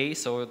SDK.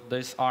 So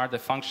these are the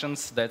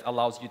functions that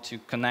allows you to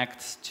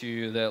connect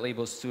to the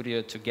Label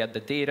Studio to get the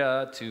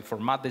data, to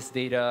format this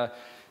data,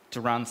 to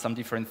run some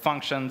different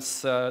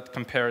functions,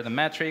 compare the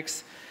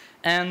metrics,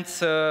 and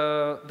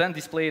then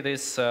display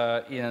this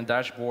in a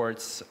dashboard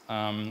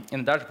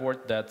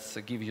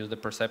that gives you the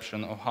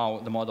perception of how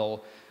the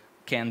model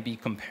can be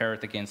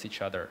compared against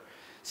each other.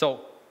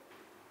 So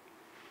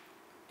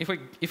if we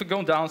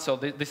go down, so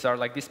these are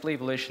like display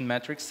evaluation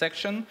metrics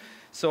section.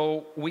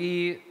 So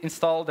we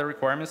install the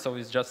requirements. So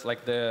it's just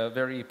like the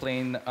very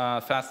plain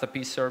fast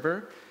API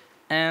server.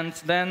 And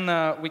then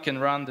we can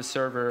run the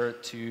server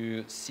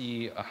to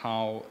see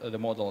how the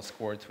model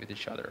scored with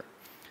each other.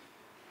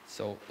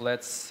 So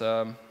let's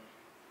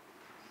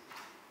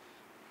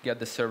get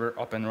the server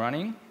up and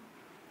running.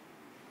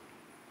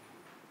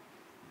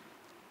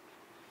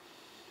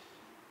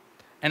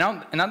 And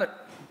now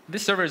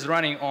this server is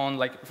running on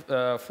like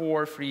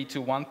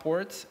 4.3.2.1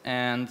 ports,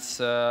 and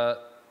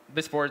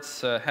this port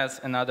has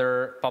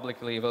another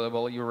publicly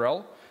available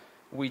URL,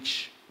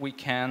 which we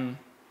can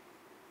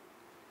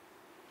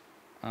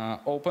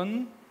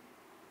open.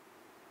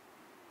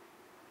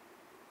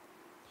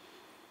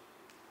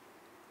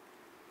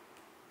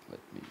 Let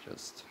me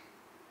just.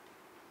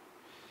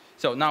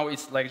 So now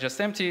it's like just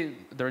empty.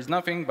 There is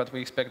nothing, but we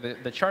expect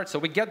the chart. So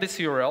we get this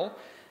URL,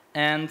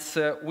 and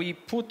we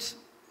put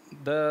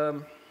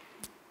the.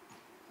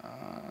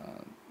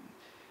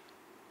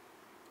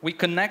 We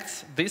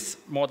connect this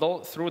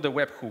model through the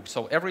webhook.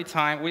 So every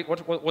time,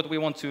 what we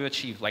want to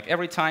achieve, like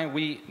every time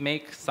we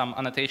make some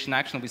annotation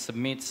action, we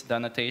submit the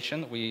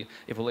annotation, we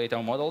evaluate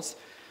our models,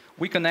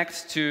 we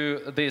connect to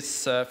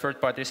this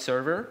third-party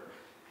server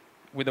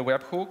with a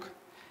webhook,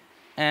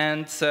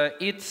 and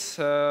it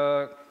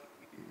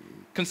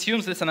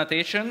consumes this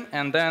annotation,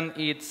 and then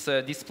it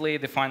displays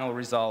the final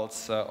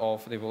results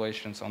of the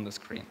evaluations on the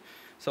screen.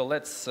 So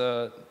let's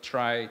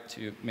try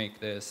to make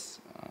this.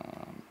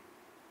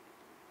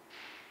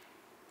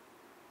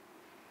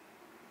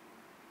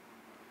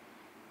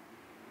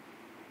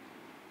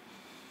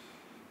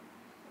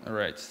 All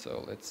right,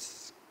 so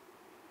let's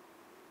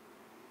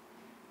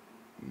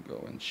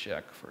go and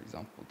check, for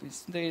example,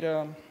 this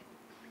data.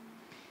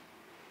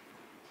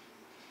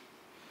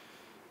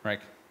 Right.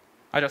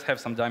 I just have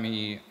some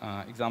dummy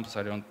examples.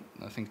 I don't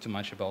think too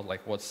much about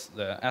like what's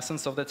the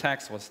essence of the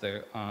text, what's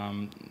the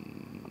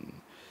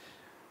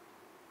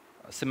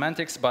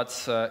semantics.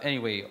 But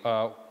anyway,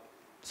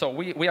 so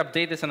we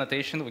update this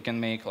annotation. We can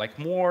make like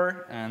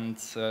more and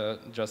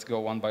just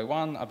go one by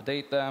one,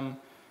 update them,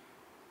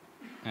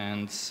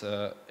 and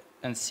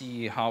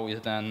see how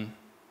it then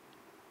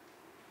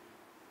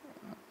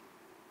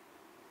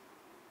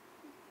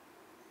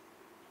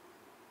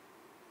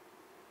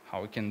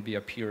how it can be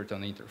appeared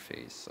on the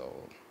interface. So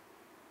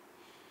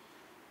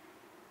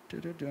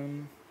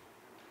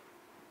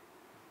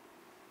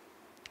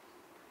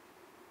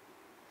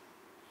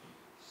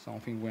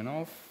something went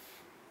off.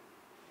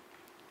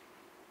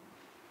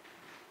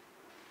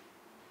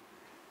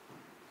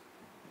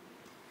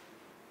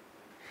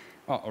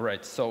 Oh, all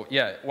right. So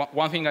yeah,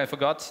 one thing I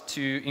forgot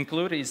to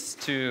include is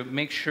to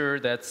make sure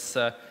that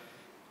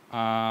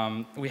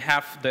We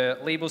have the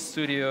Label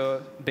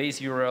Studio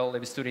base URL,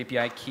 Label Studio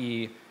API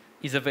key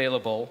is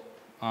available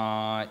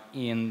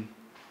in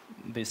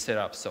this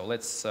setup. So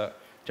let's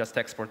just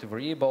export a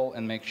variable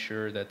and make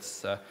sure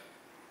that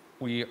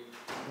we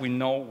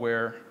know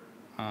where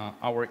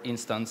our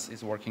instance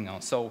is working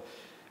on. So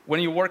when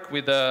you work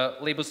with the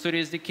Label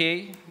Studio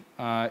SDK,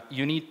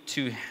 you need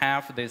to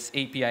have this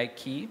API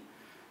key.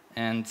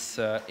 And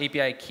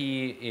API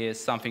key is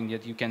something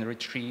that you can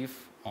retrieve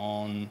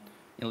in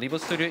Label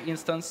Studio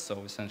instance.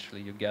 So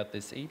essentially, you get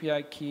this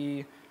API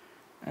key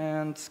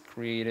and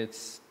create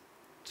it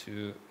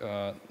to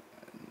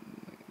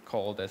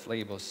call this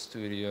Label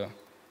Studio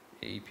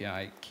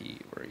API key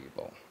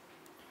variable.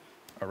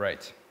 All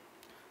right.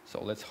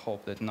 So let's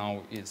hope that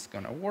now it's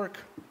going to work.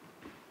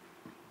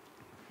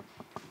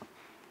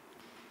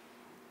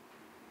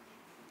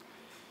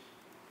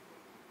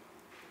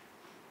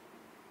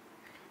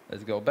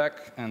 Let's go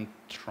back and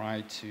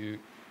try to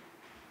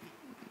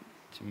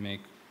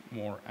make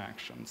more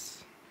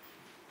actions.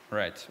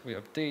 Right, we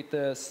update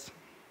this.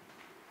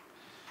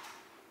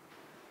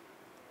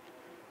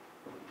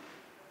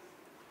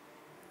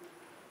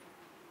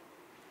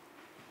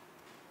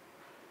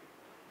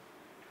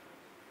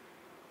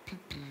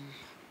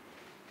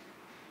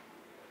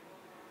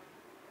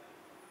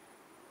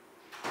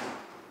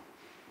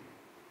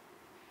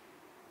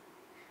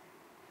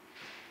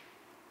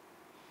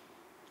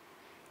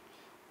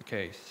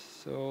 Okay,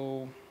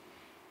 so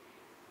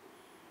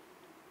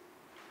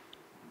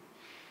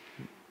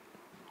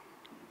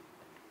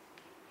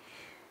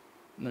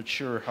not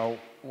sure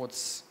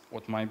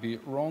what might be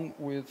wrong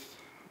with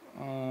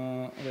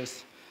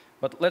this,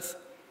 but let's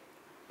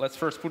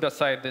first put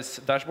aside this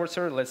dashboard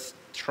server. Let's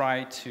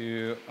try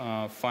to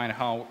find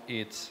how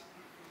it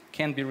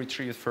can be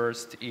retrieved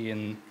first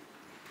in.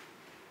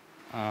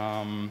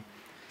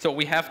 So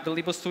we have the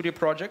Label Studio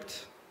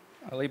project.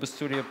 Label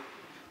Studio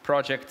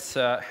projects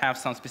have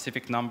some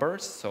specific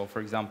numbers. So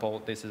for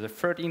example, this is a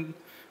 13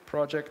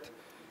 project.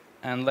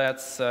 And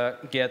let's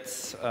get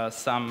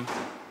some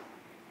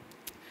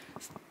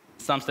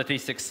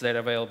statistics that are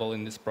available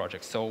in this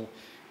project. So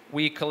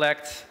we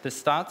collect the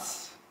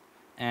stats.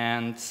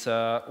 And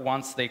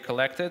once they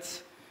collect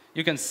it,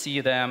 you can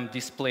see them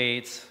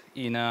displayed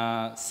in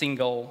a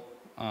single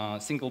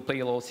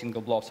payload,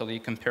 single blob, so they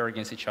compare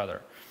against each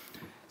other.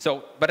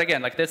 So, but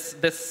again, like this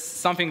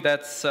something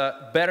that's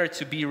better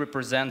to be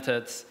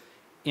represented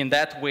in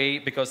that way,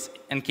 because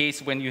in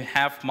case when you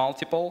have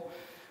multiple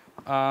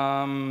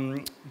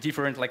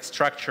different like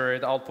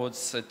structured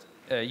outputs,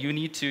 you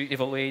need to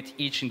evaluate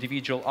each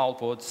individual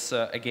outputs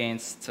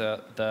against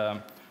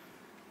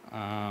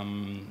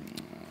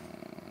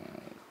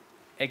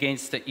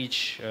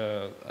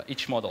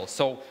each model.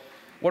 So,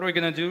 what we're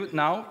going to do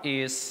now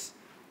is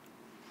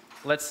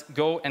let's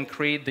go and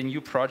create the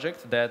new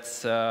project that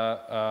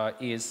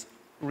is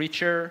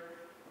richer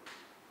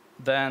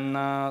than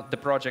the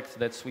project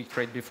that we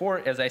created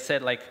before. As I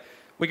said, like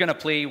we're going to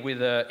play with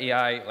the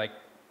AI, like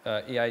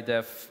AI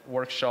dev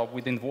workshop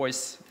with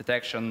invoice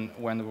detection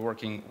when we're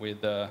working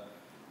with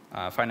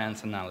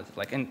finance analysis.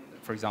 Like,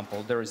 for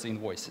example, there is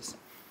invoices.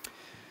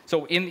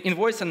 So in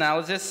invoice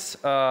analysis,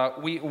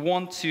 we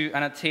want to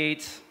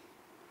annotate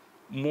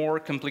more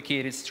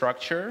complicated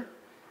structure,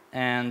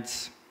 and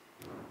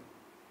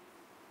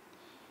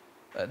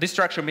this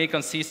structure may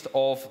consist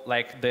of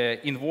like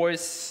the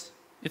invoice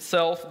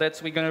itself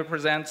that we're going to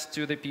present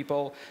to the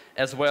people,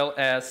 as well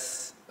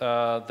as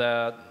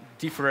the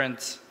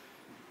different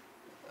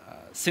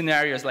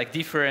scenarios, like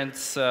different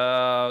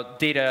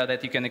data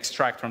that you can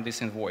extract from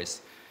this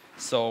invoice.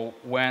 So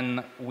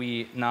when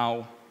we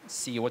now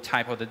see what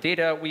type of the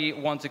data we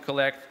want to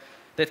collect,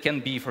 that can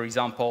be, for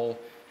example,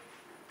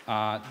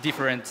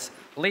 different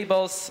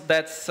labels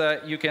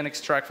that you can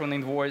extract from the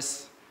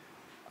invoice.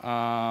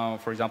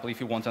 For example, if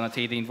you want to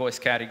annotate the invoice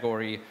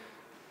category,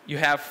 you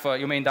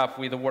may end up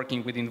with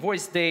working with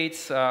invoice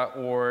dates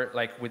or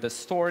like with a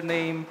store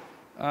name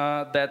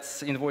that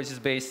invoice is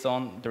based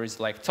on. There is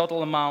like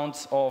total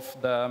amount of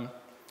the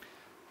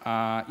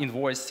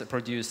invoice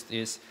produced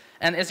is.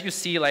 And as you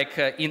see, like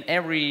in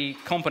every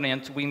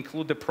component, we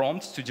include the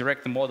prompt to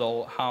direct the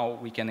model how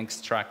we can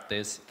extract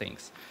these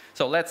things.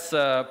 So let's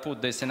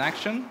put this in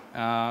action.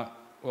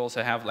 We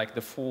also have like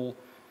the full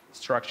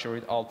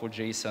structured output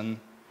JSON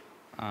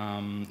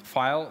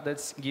file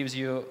that gives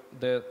you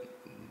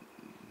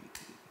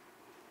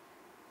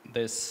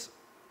this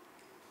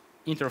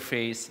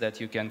interface that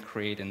you can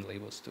create in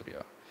Label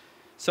Studio.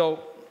 So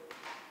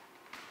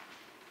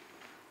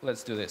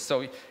let's do this.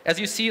 So as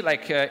you see,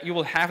 like you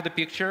will have the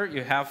picture,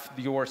 you have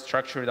your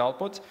structured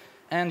output,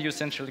 and you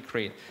essentially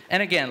create.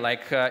 And again,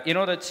 like in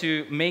order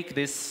to make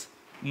this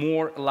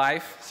more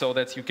live, so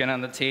that you can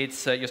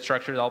annotate your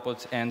structured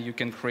output and you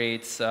can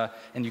create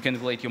and you can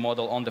evaluate your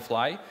model on the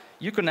fly,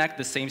 you connect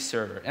the same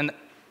server. And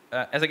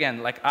as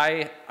again, like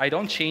I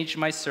don't change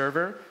my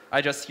server,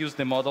 I just use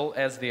the model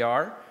as they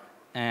are,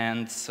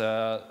 and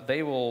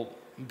they will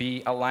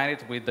be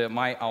aligned with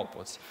my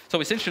outputs.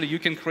 So essentially, you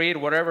can create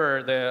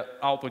whatever the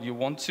output you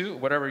want to,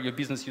 whatever your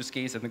business use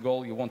case and the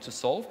goal you want to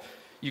solve.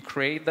 You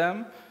create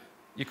them,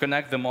 you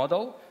connect the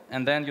model,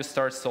 and then you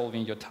start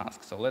solving your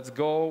task. So let's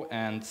go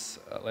and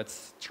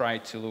let's try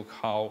to look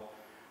how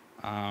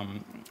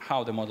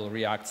the model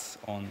reacts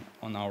on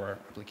our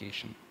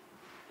application.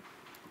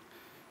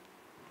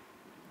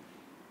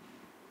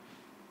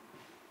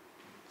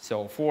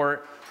 So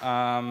for,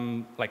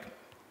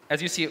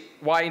 as you see,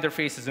 why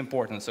interface is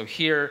important. So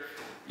here,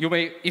 you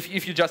may,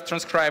 if you just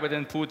transcribe it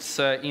and put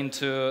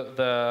into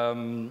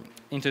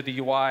the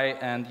UI,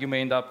 and you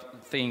may end up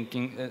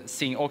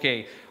seeing,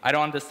 okay, I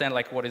don't understand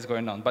what is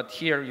going on. But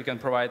here you can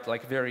provide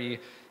very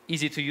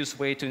easy to use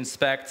way to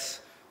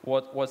inspect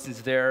what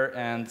is there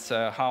and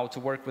how to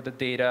work with the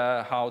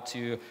data, how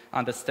to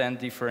understand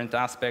different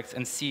aspects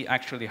and see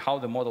actually how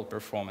the model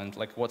performed,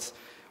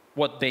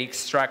 what they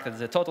extracted,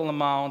 the total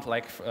amount,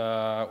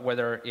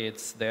 whether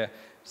it's the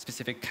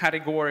specific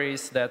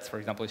categories that, for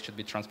example, it should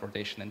be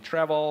transportation and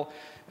travel,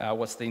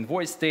 what's the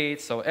invoice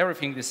date. So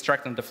everything is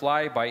tracked on the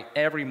fly by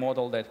every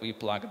model that we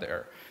plug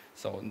there.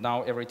 So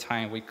now every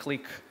time we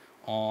click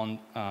on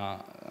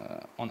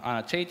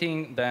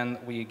annotating, then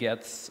we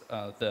get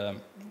the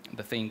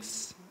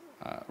things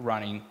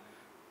running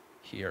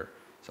here.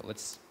 So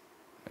let's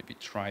maybe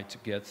try to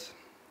get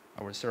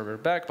our server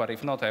back, but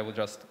if not, I will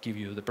just give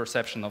you the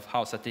perception of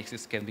how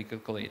statistics can be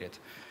calculated.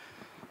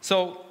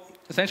 So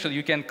essentially,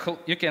 you can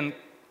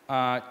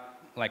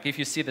if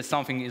you see that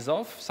something is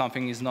off,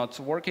 something is not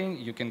working,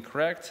 you can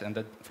correct, and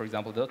that, for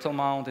example, the total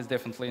amount is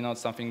definitely not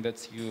something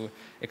that you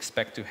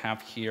expect to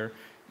have here.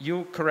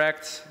 You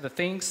correct the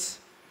things,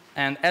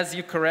 and as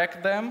you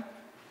correct them,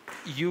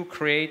 you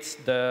create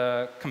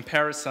the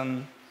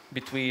comparison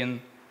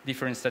between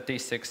different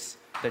statistics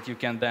that you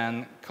can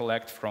then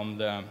collect from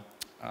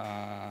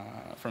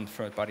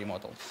third-party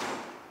models.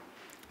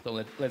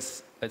 So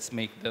let's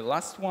make the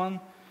last one,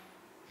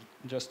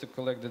 just to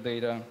collect the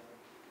data.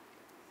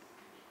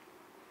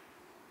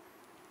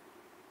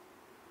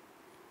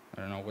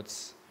 I don't know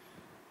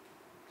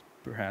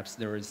perhaps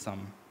there is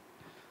some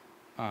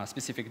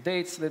specific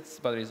dates,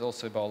 but it is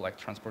also about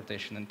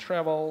transportation and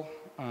travel.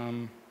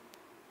 Let's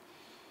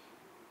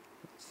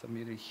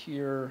submit it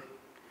here.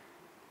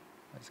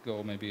 Let's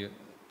go maybe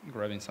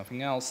grabbing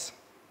something else.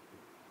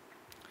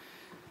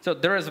 So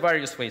there is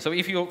various ways. So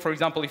if you, for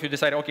example, if you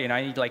decide, okay,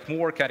 I need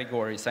more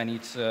categories, I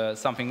need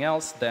something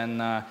else,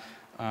 then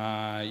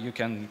you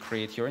can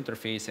create your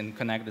interface and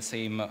connect the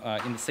same,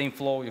 in the same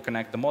flow, you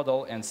connect the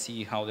model and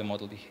see how the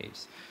model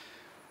behaves.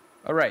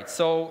 All right,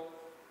 so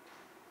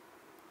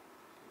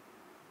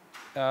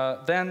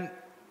then,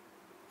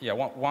 yeah,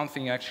 one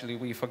thing actually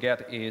we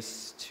forget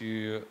is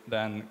to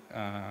then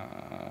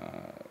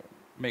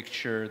make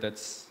sure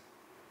that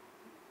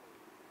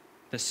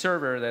the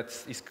server that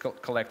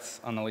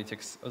collects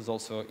analytics is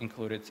also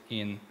included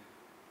in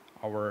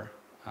our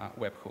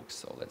webhooks.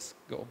 So let's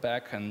go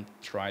back and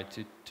try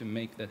to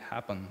make that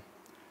happen.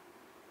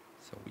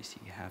 So we see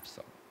we have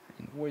some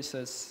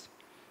invoices,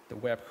 the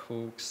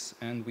webhooks,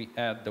 and we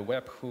add the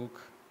webhook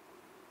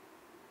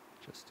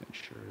just to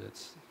ensure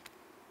it's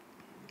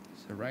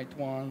the right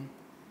one.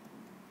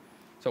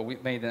 So we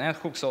made an ad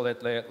hook so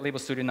that the Label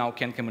Studio now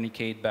can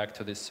communicate back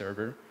to this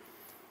server.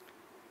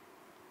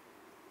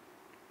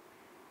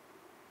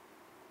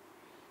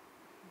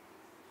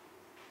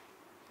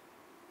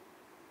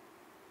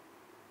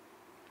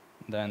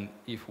 Then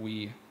if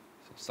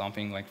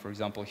something like, for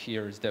example,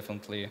 here is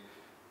definitely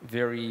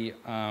very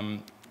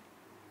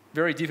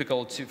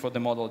difficult for the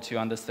model to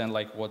understand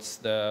what's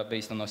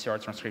based on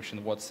OCR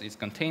transcription, what is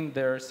contained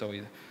there. So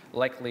it's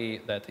likely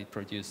that it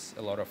produces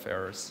a lot of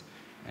errors.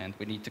 And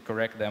we need to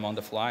correct them on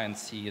the fly and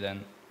see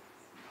then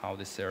how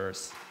these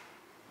errors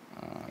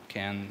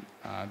can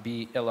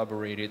be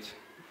elaborated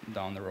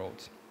down the road.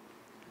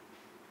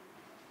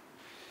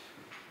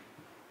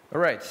 All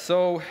right,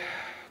 so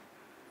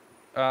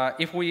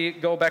if we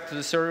go back to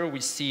the server,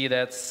 we see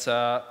that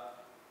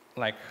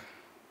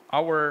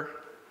our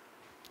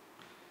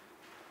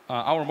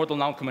model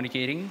now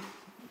communicating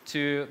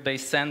they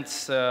send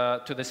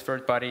to this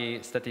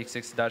third-party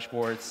statistics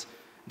dashboards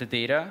the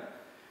data,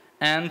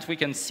 and we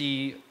can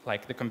see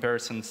the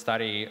comparison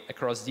study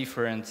across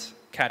different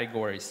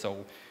categories.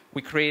 So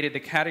we created the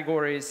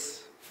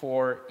categories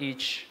for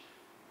each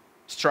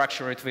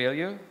structured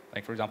value,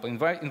 for example,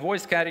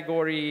 invoice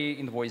category,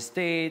 invoice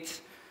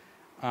date,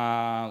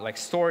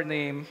 store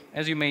name.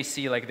 As you may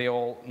see, they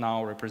all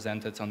now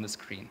represented on the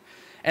screen.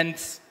 And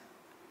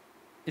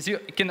you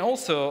can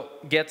also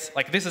get,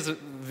 this is a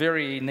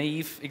very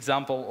naive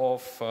example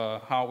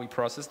of how we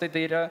process the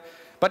data,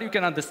 but you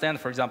can understand,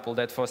 for example,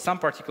 that for some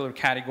particular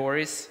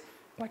categories,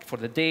 like for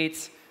the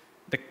dates,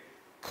 the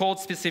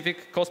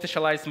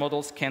code-specialized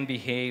models can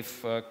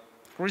behave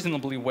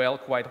reasonably well,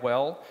 quite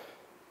well,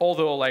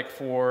 although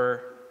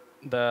for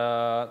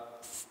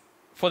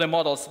the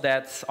models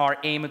that are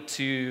aimed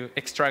to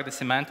extract the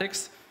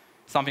semantics,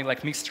 something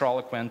like mixed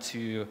eloquent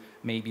to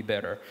may be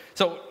better.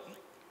 So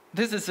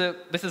this is a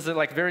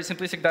very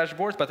simplistic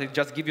dashboard, but it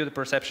just gives you the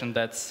perception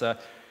that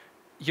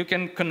you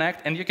can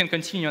connect and you can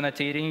continue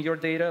annotating your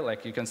data.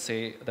 You can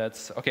say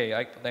that, okay,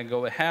 I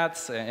go ahead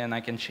and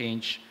I can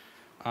change.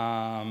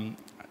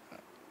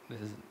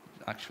 This is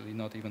actually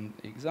not even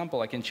the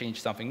example. I can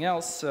change something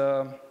else.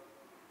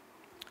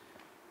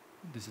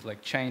 This is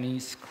like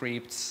Chinese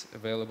scripts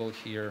available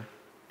here.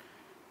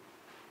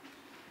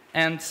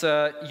 And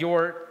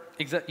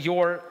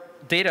your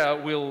data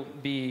will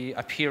be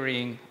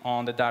appearing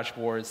on the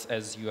dashboards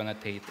as you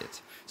annotate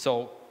it.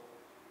 So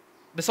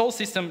this whole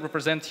system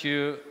represents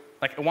you,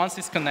 like once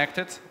it's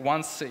connected,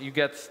 once you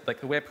get like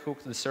the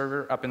webhook, the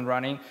server up and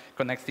running,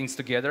 connect things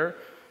together,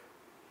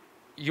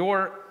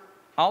 your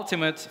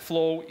ultimate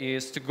flow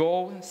is to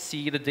go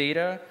see the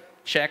data,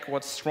 check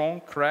what's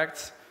wrong,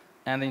 correct,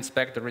 and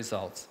inspect the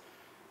results.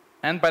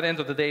 And by the end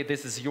of the day,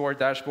 this is your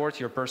dashboard,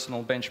 your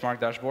personal benchmark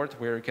dashboard,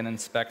 where you can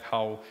inspect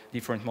how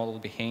different model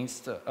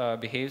behaves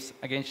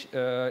against,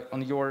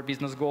 on your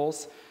business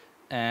goals,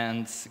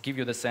 and give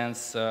you the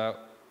sense,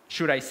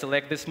 should I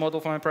select this model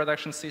for my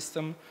production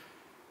system,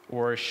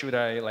 or should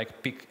I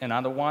like pick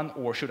another one,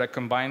 or should I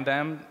combine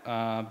them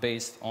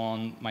based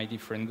on my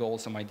different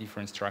goals and my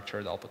different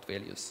structured output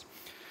values?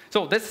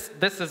 So this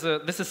is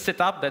a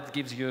setup that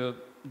gives you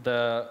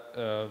the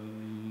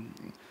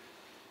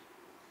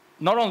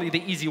not only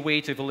the easy way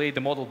to evaluate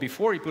the model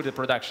before you put it in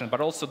production, but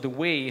also the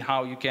way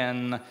how you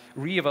can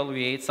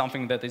reevaluate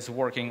something that is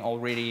working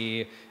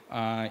already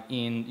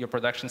in your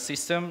production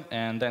system,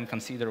 and then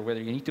consider whether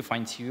you need to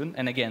fine-tune.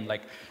 And again,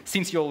 like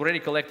since you already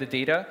collect the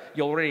data,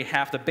 you already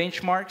have the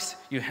benchmarks,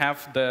 you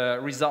have the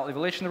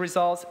evaluation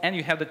results, and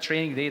you have the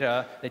training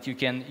data that you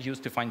can use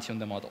to fine-tune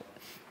the model.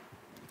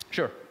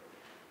 Sure.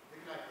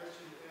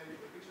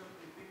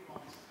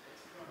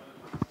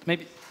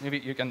 Maybe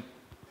you can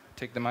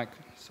take the mic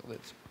so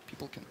that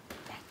people can.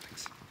 Oh,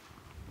 thanks.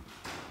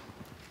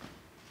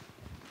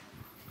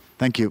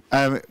 Thank you.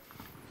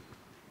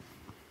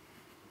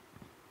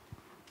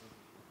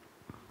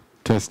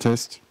 Test.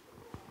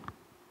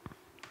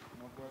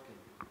 Not working.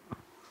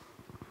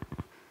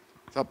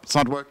 It's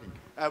not working.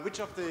 Which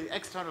of the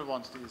external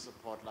ones do you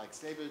support, like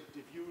Stable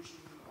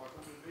Diffusion or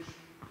Supervision?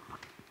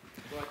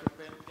 So I could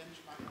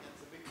benchmark against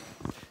the big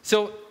ones.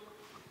 So,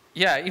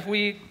 yeah, if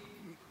we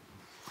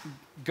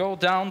go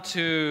down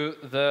to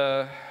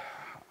the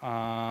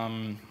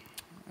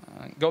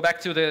go back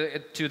to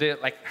the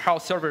like how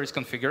server is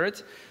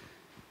configured,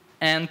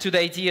 and to the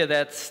idea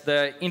that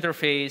the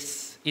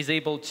interface is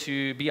able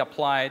to be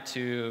applied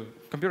to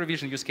computer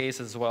vision use cases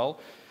as well,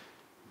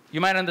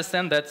 you might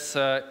understand that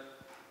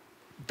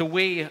the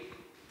way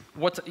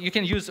you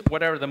can use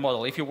whatever the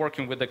model. If you're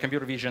working with the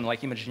computer vision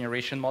like image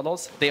generation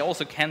models, they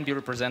also can be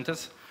represented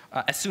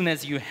as soon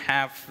as you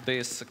have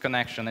this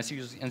connection, as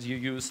you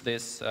use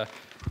this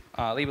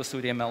Label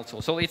Studio ML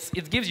tool. So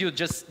it gives you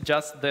just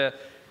the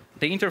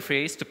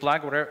interface to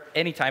plug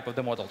any type of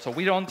the model. So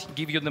we don't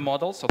give you the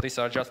model. So these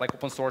are just like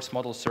open source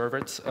model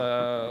servers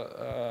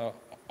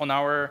on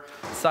our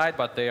side,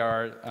 but they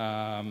are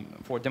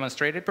for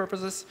demonstrated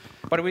purposes.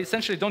 But we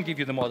essentially don't give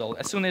you the model.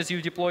 As soon as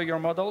you deploy your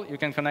model, you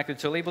can connect it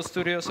to Label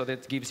Studio, so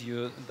that gives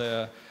you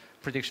the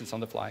predictions on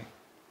the fly.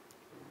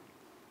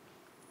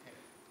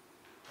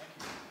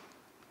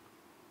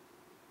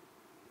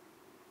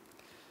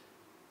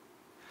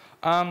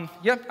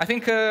 Yeah, I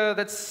think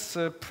that's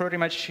pretty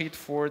much it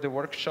for the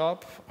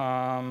workshop.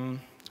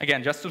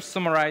 Again, just to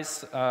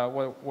summarize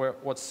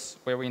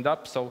where we end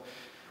up. So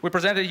we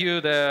presented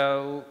you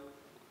the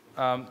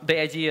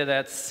idea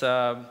that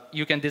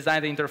you can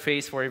design the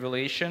interface for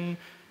evaluation.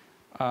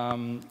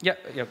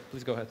 Yeah,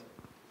 please go ahead.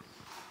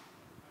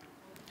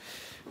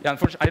 Yeah,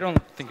 unfortunately, I don't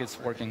think it's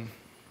working.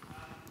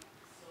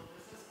 So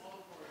this is all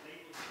for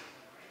label data,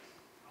 right?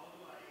 How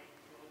do I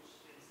approach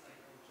things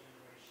like code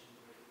generation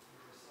with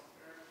your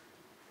software,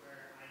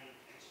 where I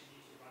actually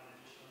need to run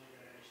additional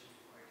evaluation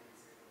before I can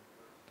say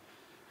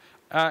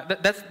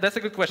that? That's a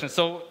good question.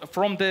 So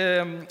from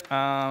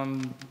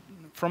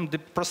the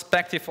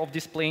perspective of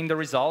displaying the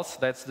results,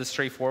 that's the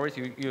straightforward.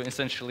 You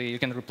essentially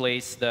can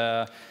replace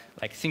the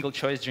like single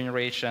choice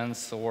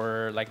generations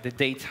or like the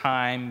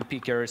daytime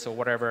pickers or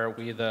whatever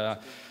with a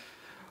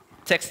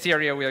text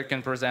area where you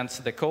can present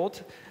the code.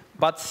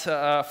 But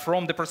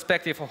from the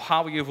perspective of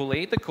how you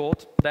evaluate the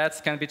code,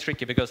 that can be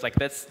tricky because like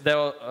that's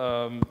the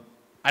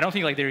I don't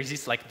think like there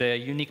exists like the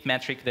unique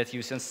metric that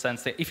you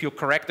sense that if you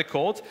correct the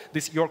code,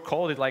 your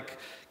code like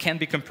can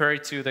be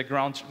compared to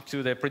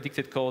the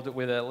predicted code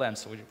with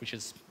LLMs, which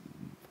is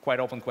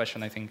quite open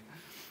question, I think,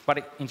 but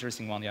an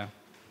interesting one, yeah.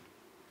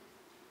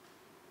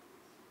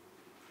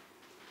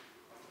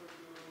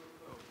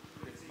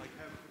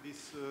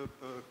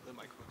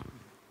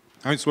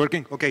 Oh, it's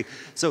working? OK.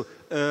 So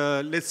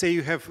let's say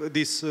you have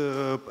this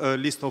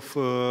list of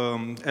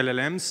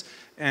LLMs,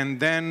 and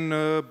then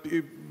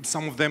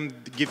some of them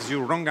gives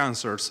you wrong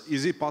answers.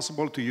 Is it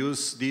possible to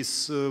use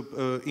this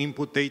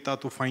input data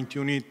to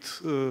fine-tune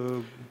it?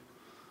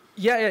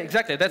 Yeah,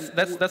 exactly.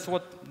 That's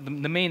what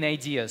the main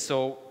idea.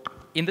 So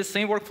in the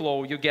same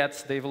workflow, you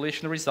get the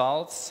evaluation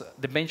results,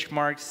 the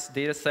benchmarks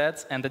data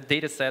sets, and the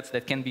data sets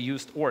that can be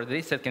used, or the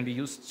data set can be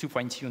used to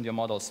fine-tune your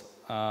models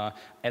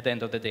at the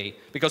end of the day.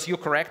 Because you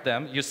correct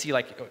them, you see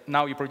like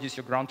now you produce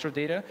your ground truth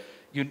data,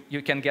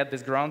 you can get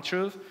this ground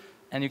truth,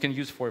 and you can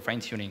use for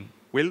fine-tuning.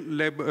 Will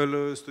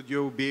Label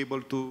Studio be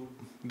able to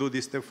do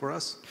this step for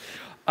us?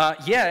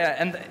 Yeah,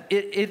 and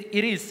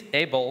it is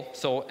able.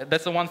 So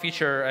that's the one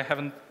feature I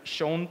haven't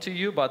shown to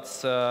you, but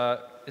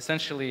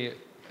essentially,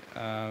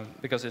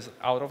 because it's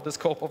out of the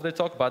scope of the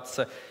talk,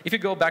 but if you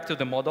go back to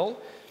the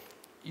model,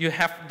 you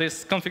have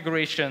this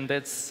configuration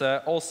that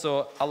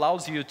also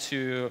allows you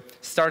to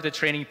start the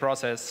training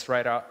process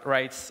right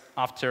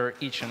after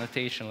each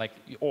annotation, like,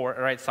 or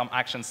write some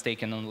actions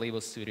taken on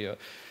Label Studio.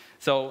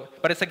 So,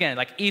 but it's again,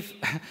 like if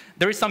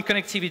there is some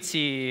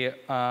connectivity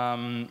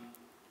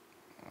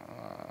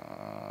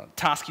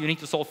task you need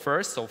to solve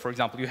first. So for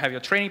example, you have your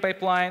training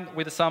pipeline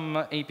with some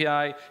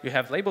API, you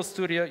have Label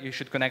Studio, you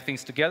should connect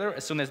things together.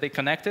 As soon as they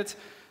connect it,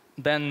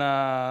 then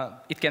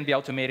it can be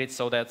automated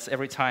so that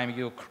every time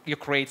you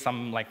create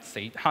some, like,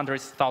 say,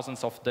 hundreds,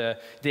 thousands of the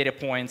data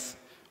points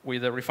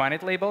with the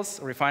refined labels,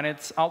 refined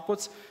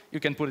outputs, you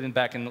can put it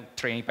back in the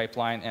training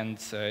pipeline, and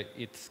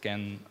it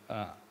can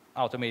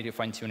automate your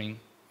fine-tuning.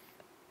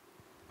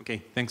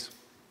 OK, thanks.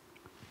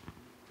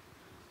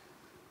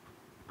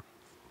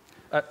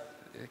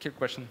 Quick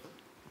question.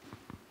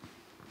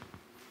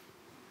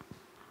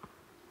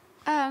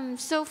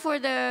 So for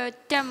the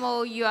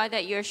demo UI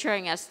that you're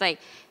showing us, like,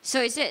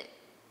 so is it,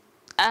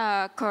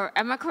 am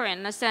I correct in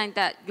understanding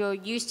that you're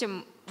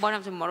using one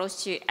of the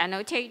models to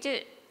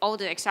annotate all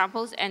the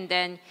examples, and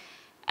then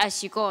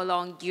as you go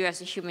along, you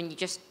as a human, you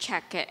just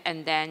check it,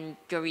 and then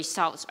your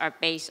results are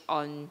based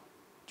on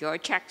your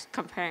checks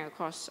comparing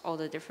across all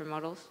the different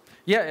models?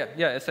 Yeah,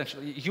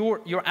 essentially.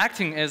 You're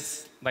acting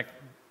as, like,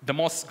 the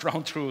most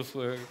ground truth,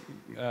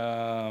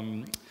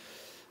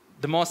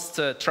 the most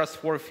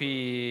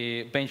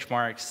trustworthy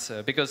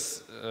benchmarks,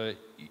 because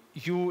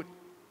you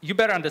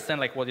better understand,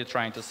 like, what you're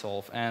trying to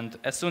solve. And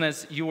as soon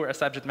as you are a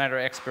subject matter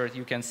expert,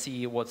 you can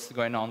see what's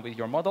going on with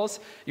your models,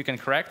 you can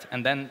correct,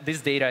 and then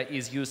this data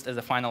is used as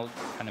a final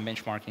kind of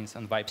benchmarkings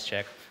and vibes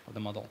check of the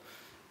model,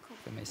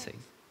 if I may say.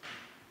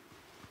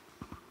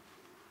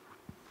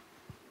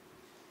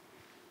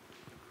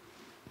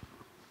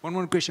 One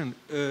more question.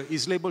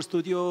 Is Label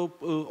Studio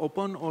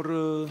open, or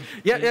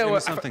well,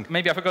 something?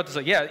 Maybe I forgot to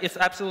say. Yeah, it's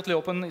absolutely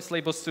open. It's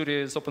Label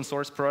Studio is open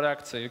source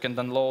product, so you can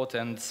download.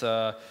 And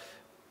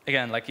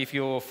again, like, if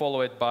you follow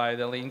it by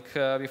the link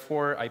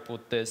before, I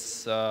put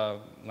this,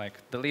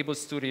 like, the Label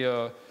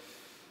Studio.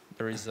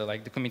 There is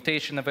like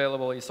documentation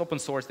available. It's open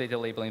source data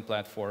labeling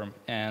platform,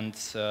 and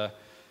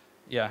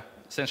yeah,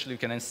 essentially you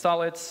can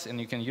install it and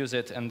you can use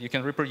it and you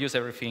can reproduce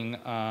everything.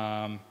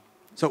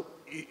 So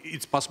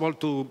it's possible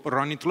to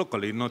run it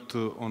locally, not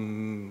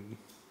on...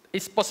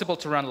 It's possible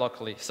to run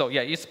locally. So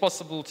yeah, it's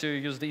possible to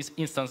use this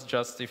instance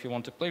just if you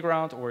want to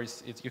playground, or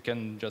you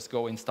can just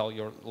go install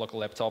your local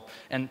laptop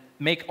and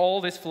make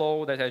all this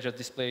flow that I just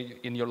displayed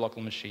in your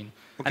local machine.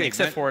 Okay, and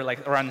except for,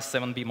 like, run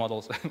 7B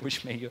models,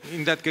 which may you...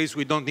 In that case,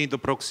 we don't need the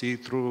proxy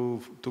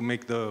to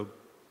make the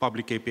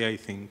public API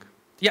thing.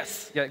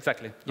 Yes, yeah,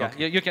 exactly. Yeah,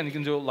 okay. you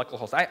can do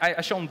localhost.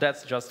 I shown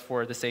that just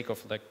for the sake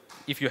of, like,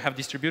 if you have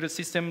distributed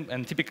system,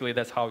 and typically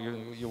that's how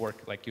you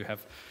work. Like, you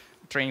have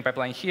training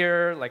pipeline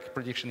here, like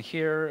prediction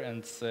here,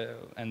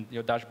 and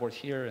your dashboard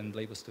here, and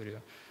Label Studio,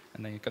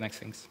 and then you connect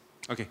things.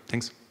 Okay,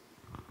 thanks.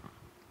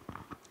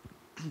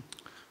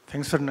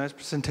 Thanks for the nice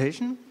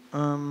presentation.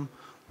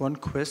 One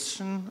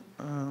question.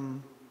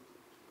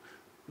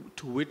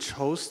 To which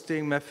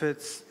hosting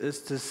methods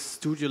is this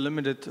studio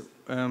limited?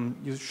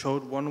 You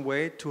showed one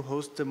way to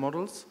host the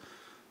models,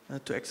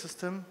 to access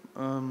them.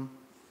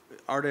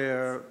 Are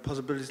there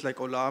possibilities like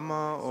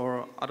Olama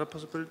or other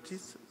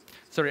possibilities?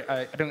 Sorry,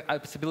 I don't.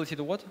 Possibility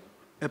to what?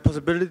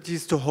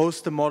 Possibilities to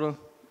host the model,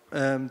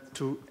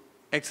 to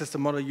access the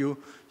model. You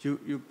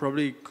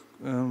probably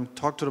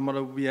talk to the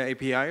model via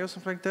API or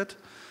something like that.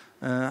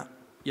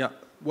 Yeah.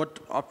 What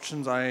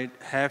options I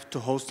have to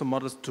host the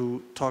models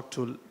to talk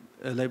to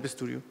Label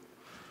Studio?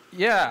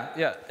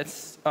 Yeah.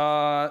 It's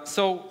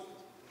so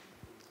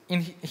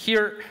in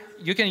here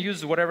you can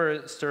use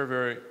whatever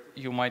server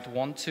you might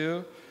want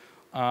to.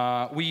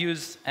 We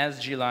use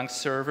SGLang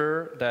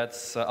server that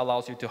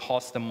allows you to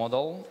host the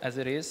model as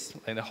it is,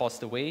 and host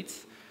the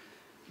weights.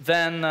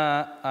 Then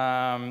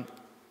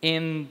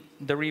in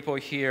the repo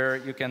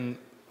here, you can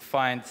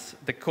find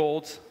the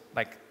code,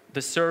 like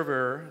the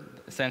server,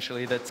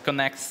 essentially, that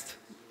connects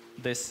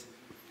this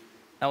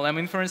LLM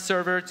inference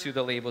server to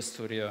the Label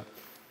Studio.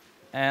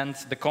 And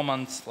the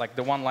commands, like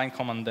the one-line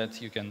command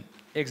that you can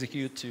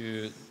execute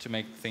to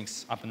make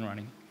things up and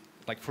running,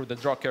 like through the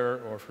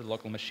Docker or through the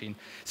local machine.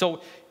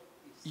 So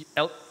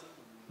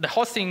the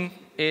hosting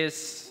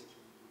is,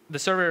 the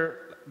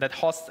server that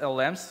hosts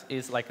LLMs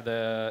is like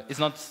is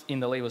not in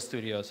the Label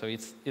Studio, so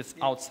it's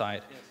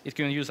outside. Yes. It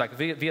can use like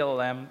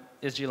VLLM,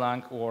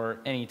 SGLang, or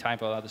any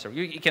type of other server.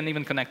 You can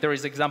even connect. There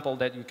is example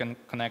that you can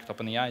connect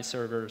OpenAI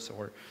servers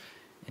or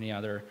any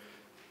other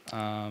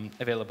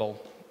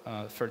available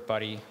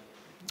third-party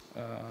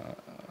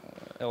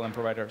LLM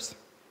providers.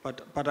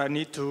 But I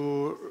need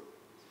to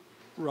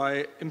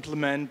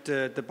implement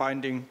the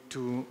binding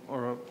to,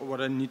 or what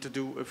I need to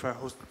do if I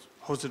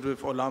host it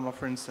with Olama,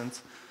 for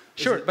instance.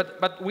 Sure,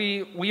 but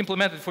we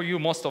implemented for you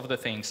most of the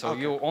things, so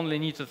Okay. you only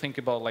need to think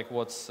about like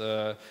what's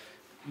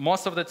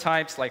most of the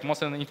types, like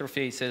most of the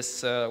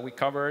interfaces we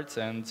covered,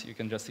 and you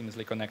can just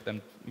seamlessly connect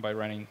them by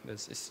running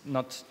this. It's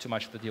not too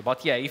much of the deal.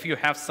 But yeah, if you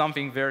have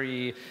something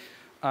very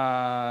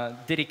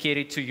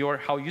dedicated to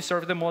how you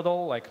serve the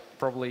model, like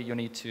probably you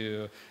need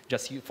to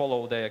just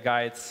follow the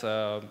guides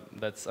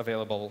that's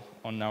available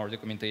on our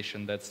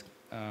documentation. That's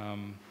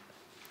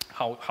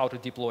how to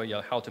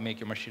deploy, how to make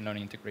your machine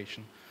learning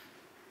integration.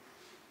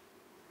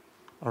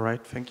 All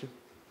right, thank you.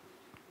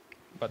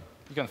 But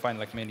you can find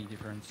like many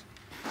different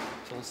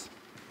tools.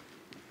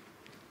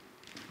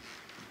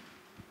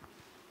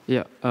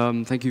 Yeah,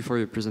 thank you for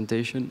your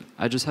presentation.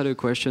 I just had a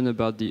question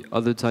about the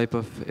other type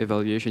of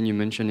evaluation you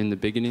mentioned in the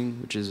beginning,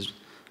 which is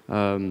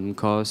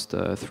cost,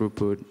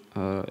 throughput,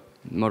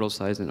 model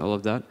size, and all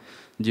of that.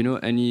 Do you know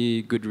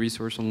any good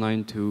resource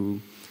online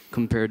to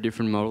compare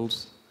different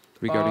models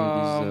regarding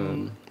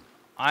these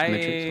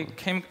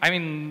metrics? I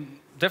mean,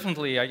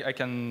 definitely, I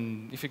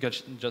can, if you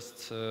could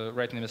just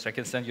write me a message, I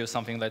can send you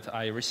something that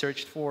I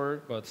researched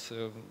for, but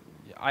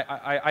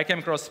I came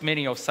across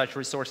many of such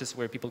resources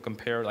where people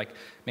compare, like,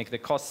 make the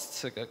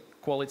cost,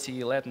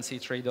 quality, latency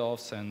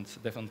trade-offs, and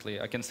definitely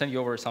I can send you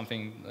over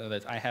something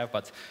that I have,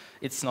 but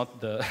it's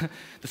not the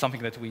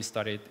something that we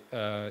studied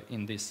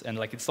in this, and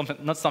like it's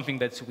not something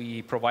that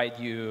we provide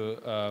you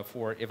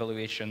for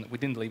evaluation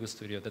within the Label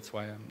Studio. That's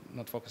why I'm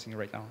not focusing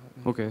right now.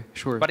 Okay,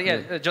 sure. But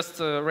yeah, just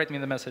write me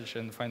the message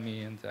and find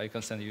me, and I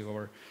can send you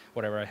over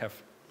whatever I have.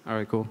 All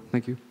right, cool.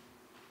 Thank you.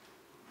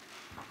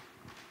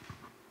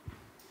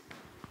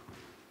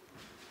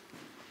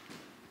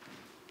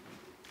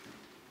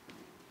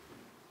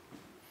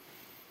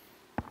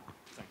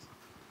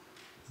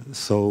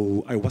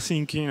 So I was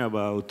thinking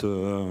about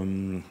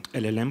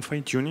LLM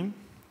fine-tuning,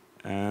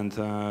 and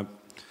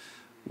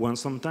when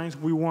sometimes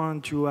we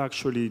want to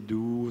actually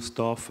do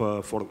stuff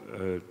for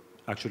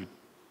actually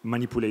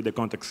manipulate the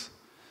context.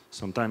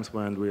 Sometimes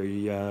when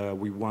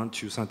we want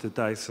to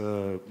synthesize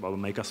or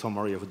make a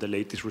summary of the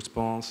latest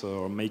response,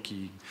 or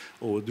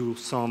do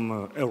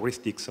some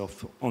heuristics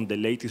on the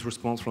latest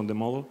response from the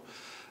model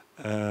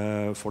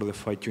for the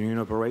fine-tuning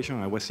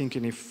operation, I was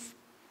thinking if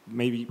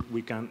maybe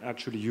we can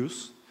actually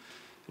use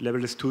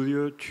Level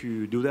Studio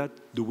to do that.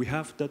 Do we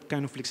have that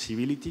kind of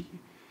flexibility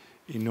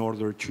in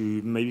order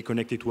to maybe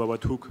connect it to a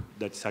webhook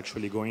that's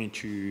actually going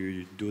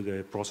to do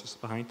the process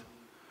behind?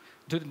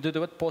 Do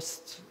what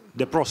post?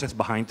 The process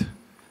behind,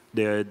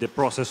 the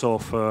process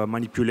of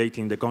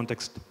manipulating the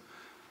context.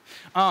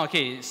 Oh,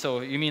 okay. So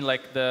you mean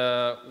like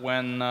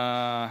when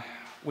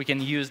we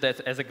can use that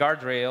as a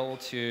guardrail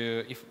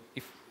to if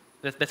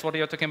that's what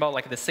you're talking about,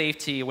 like the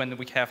safety when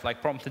we have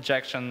like prompt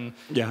injection.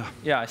 Yeah.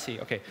 Yeah, I see.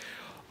 Okay.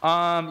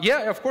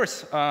 Yeah, of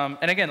course.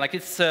 And again, like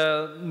it's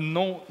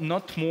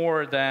not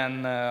more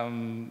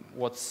than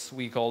what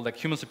we call like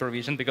human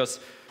supervision, because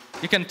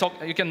you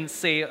can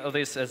say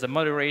this as a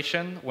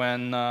moderation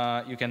when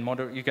you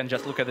can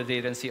just look at the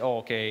data and see, oh,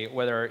 okay,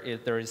 whether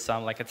there is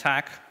some like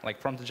attack, like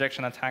prompt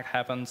injection attack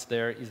happens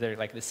there. Is there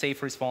like the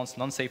safe response,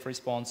 non-safe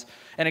response?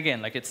 And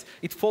again, like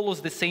it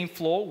follows the same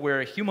flow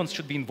where humans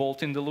should be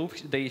involved in the loop.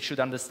 They should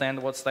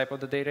understand what type of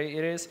the data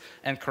it is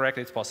and correct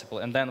it if possible.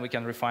 And then we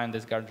can refine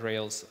these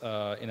guardrails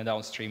in a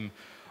downstream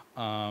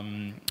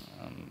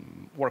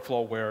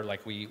workflow where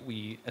like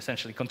we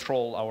essentially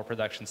control our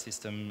production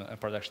system,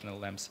 production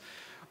LLMs.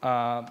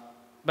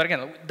 But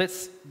again,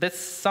 that's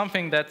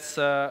something that's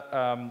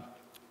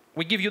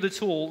we give you the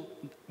tool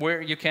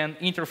where you can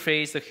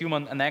interface the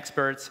human and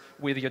experts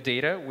with your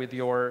data, with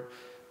your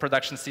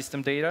production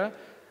system data,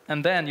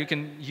 and then you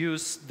can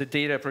use the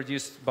data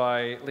produced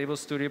by Label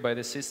Studio, by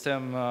the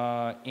system,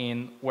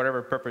 in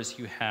whatever purpose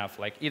you have,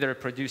 like either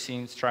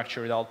producing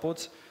structured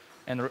outputs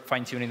and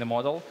fine-tuning the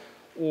model,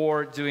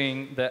 or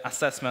doing the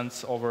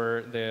assessments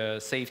over the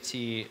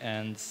safety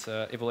and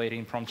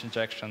evaluating prompt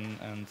injection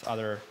and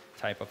other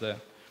type of the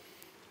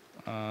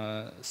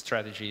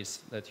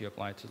strategies that you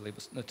apply to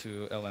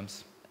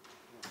LLMs.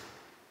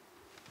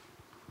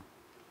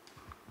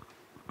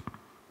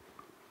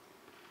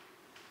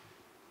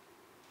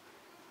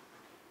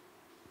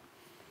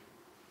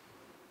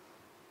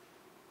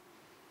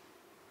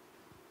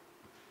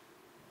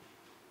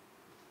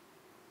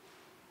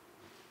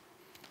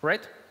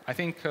 Right? I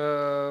think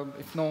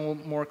if no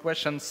more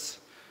questions,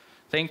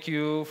 thank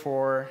you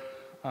for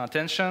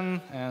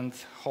attention, and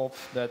hope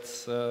that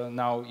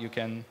now you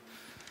can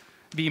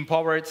be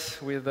empowered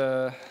with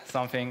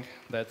something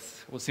that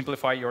will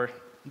simplify your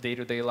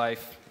day-to-day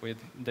life with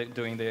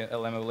doing the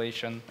LLM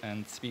evaluation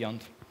and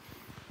beyond.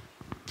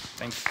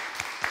 Thanks.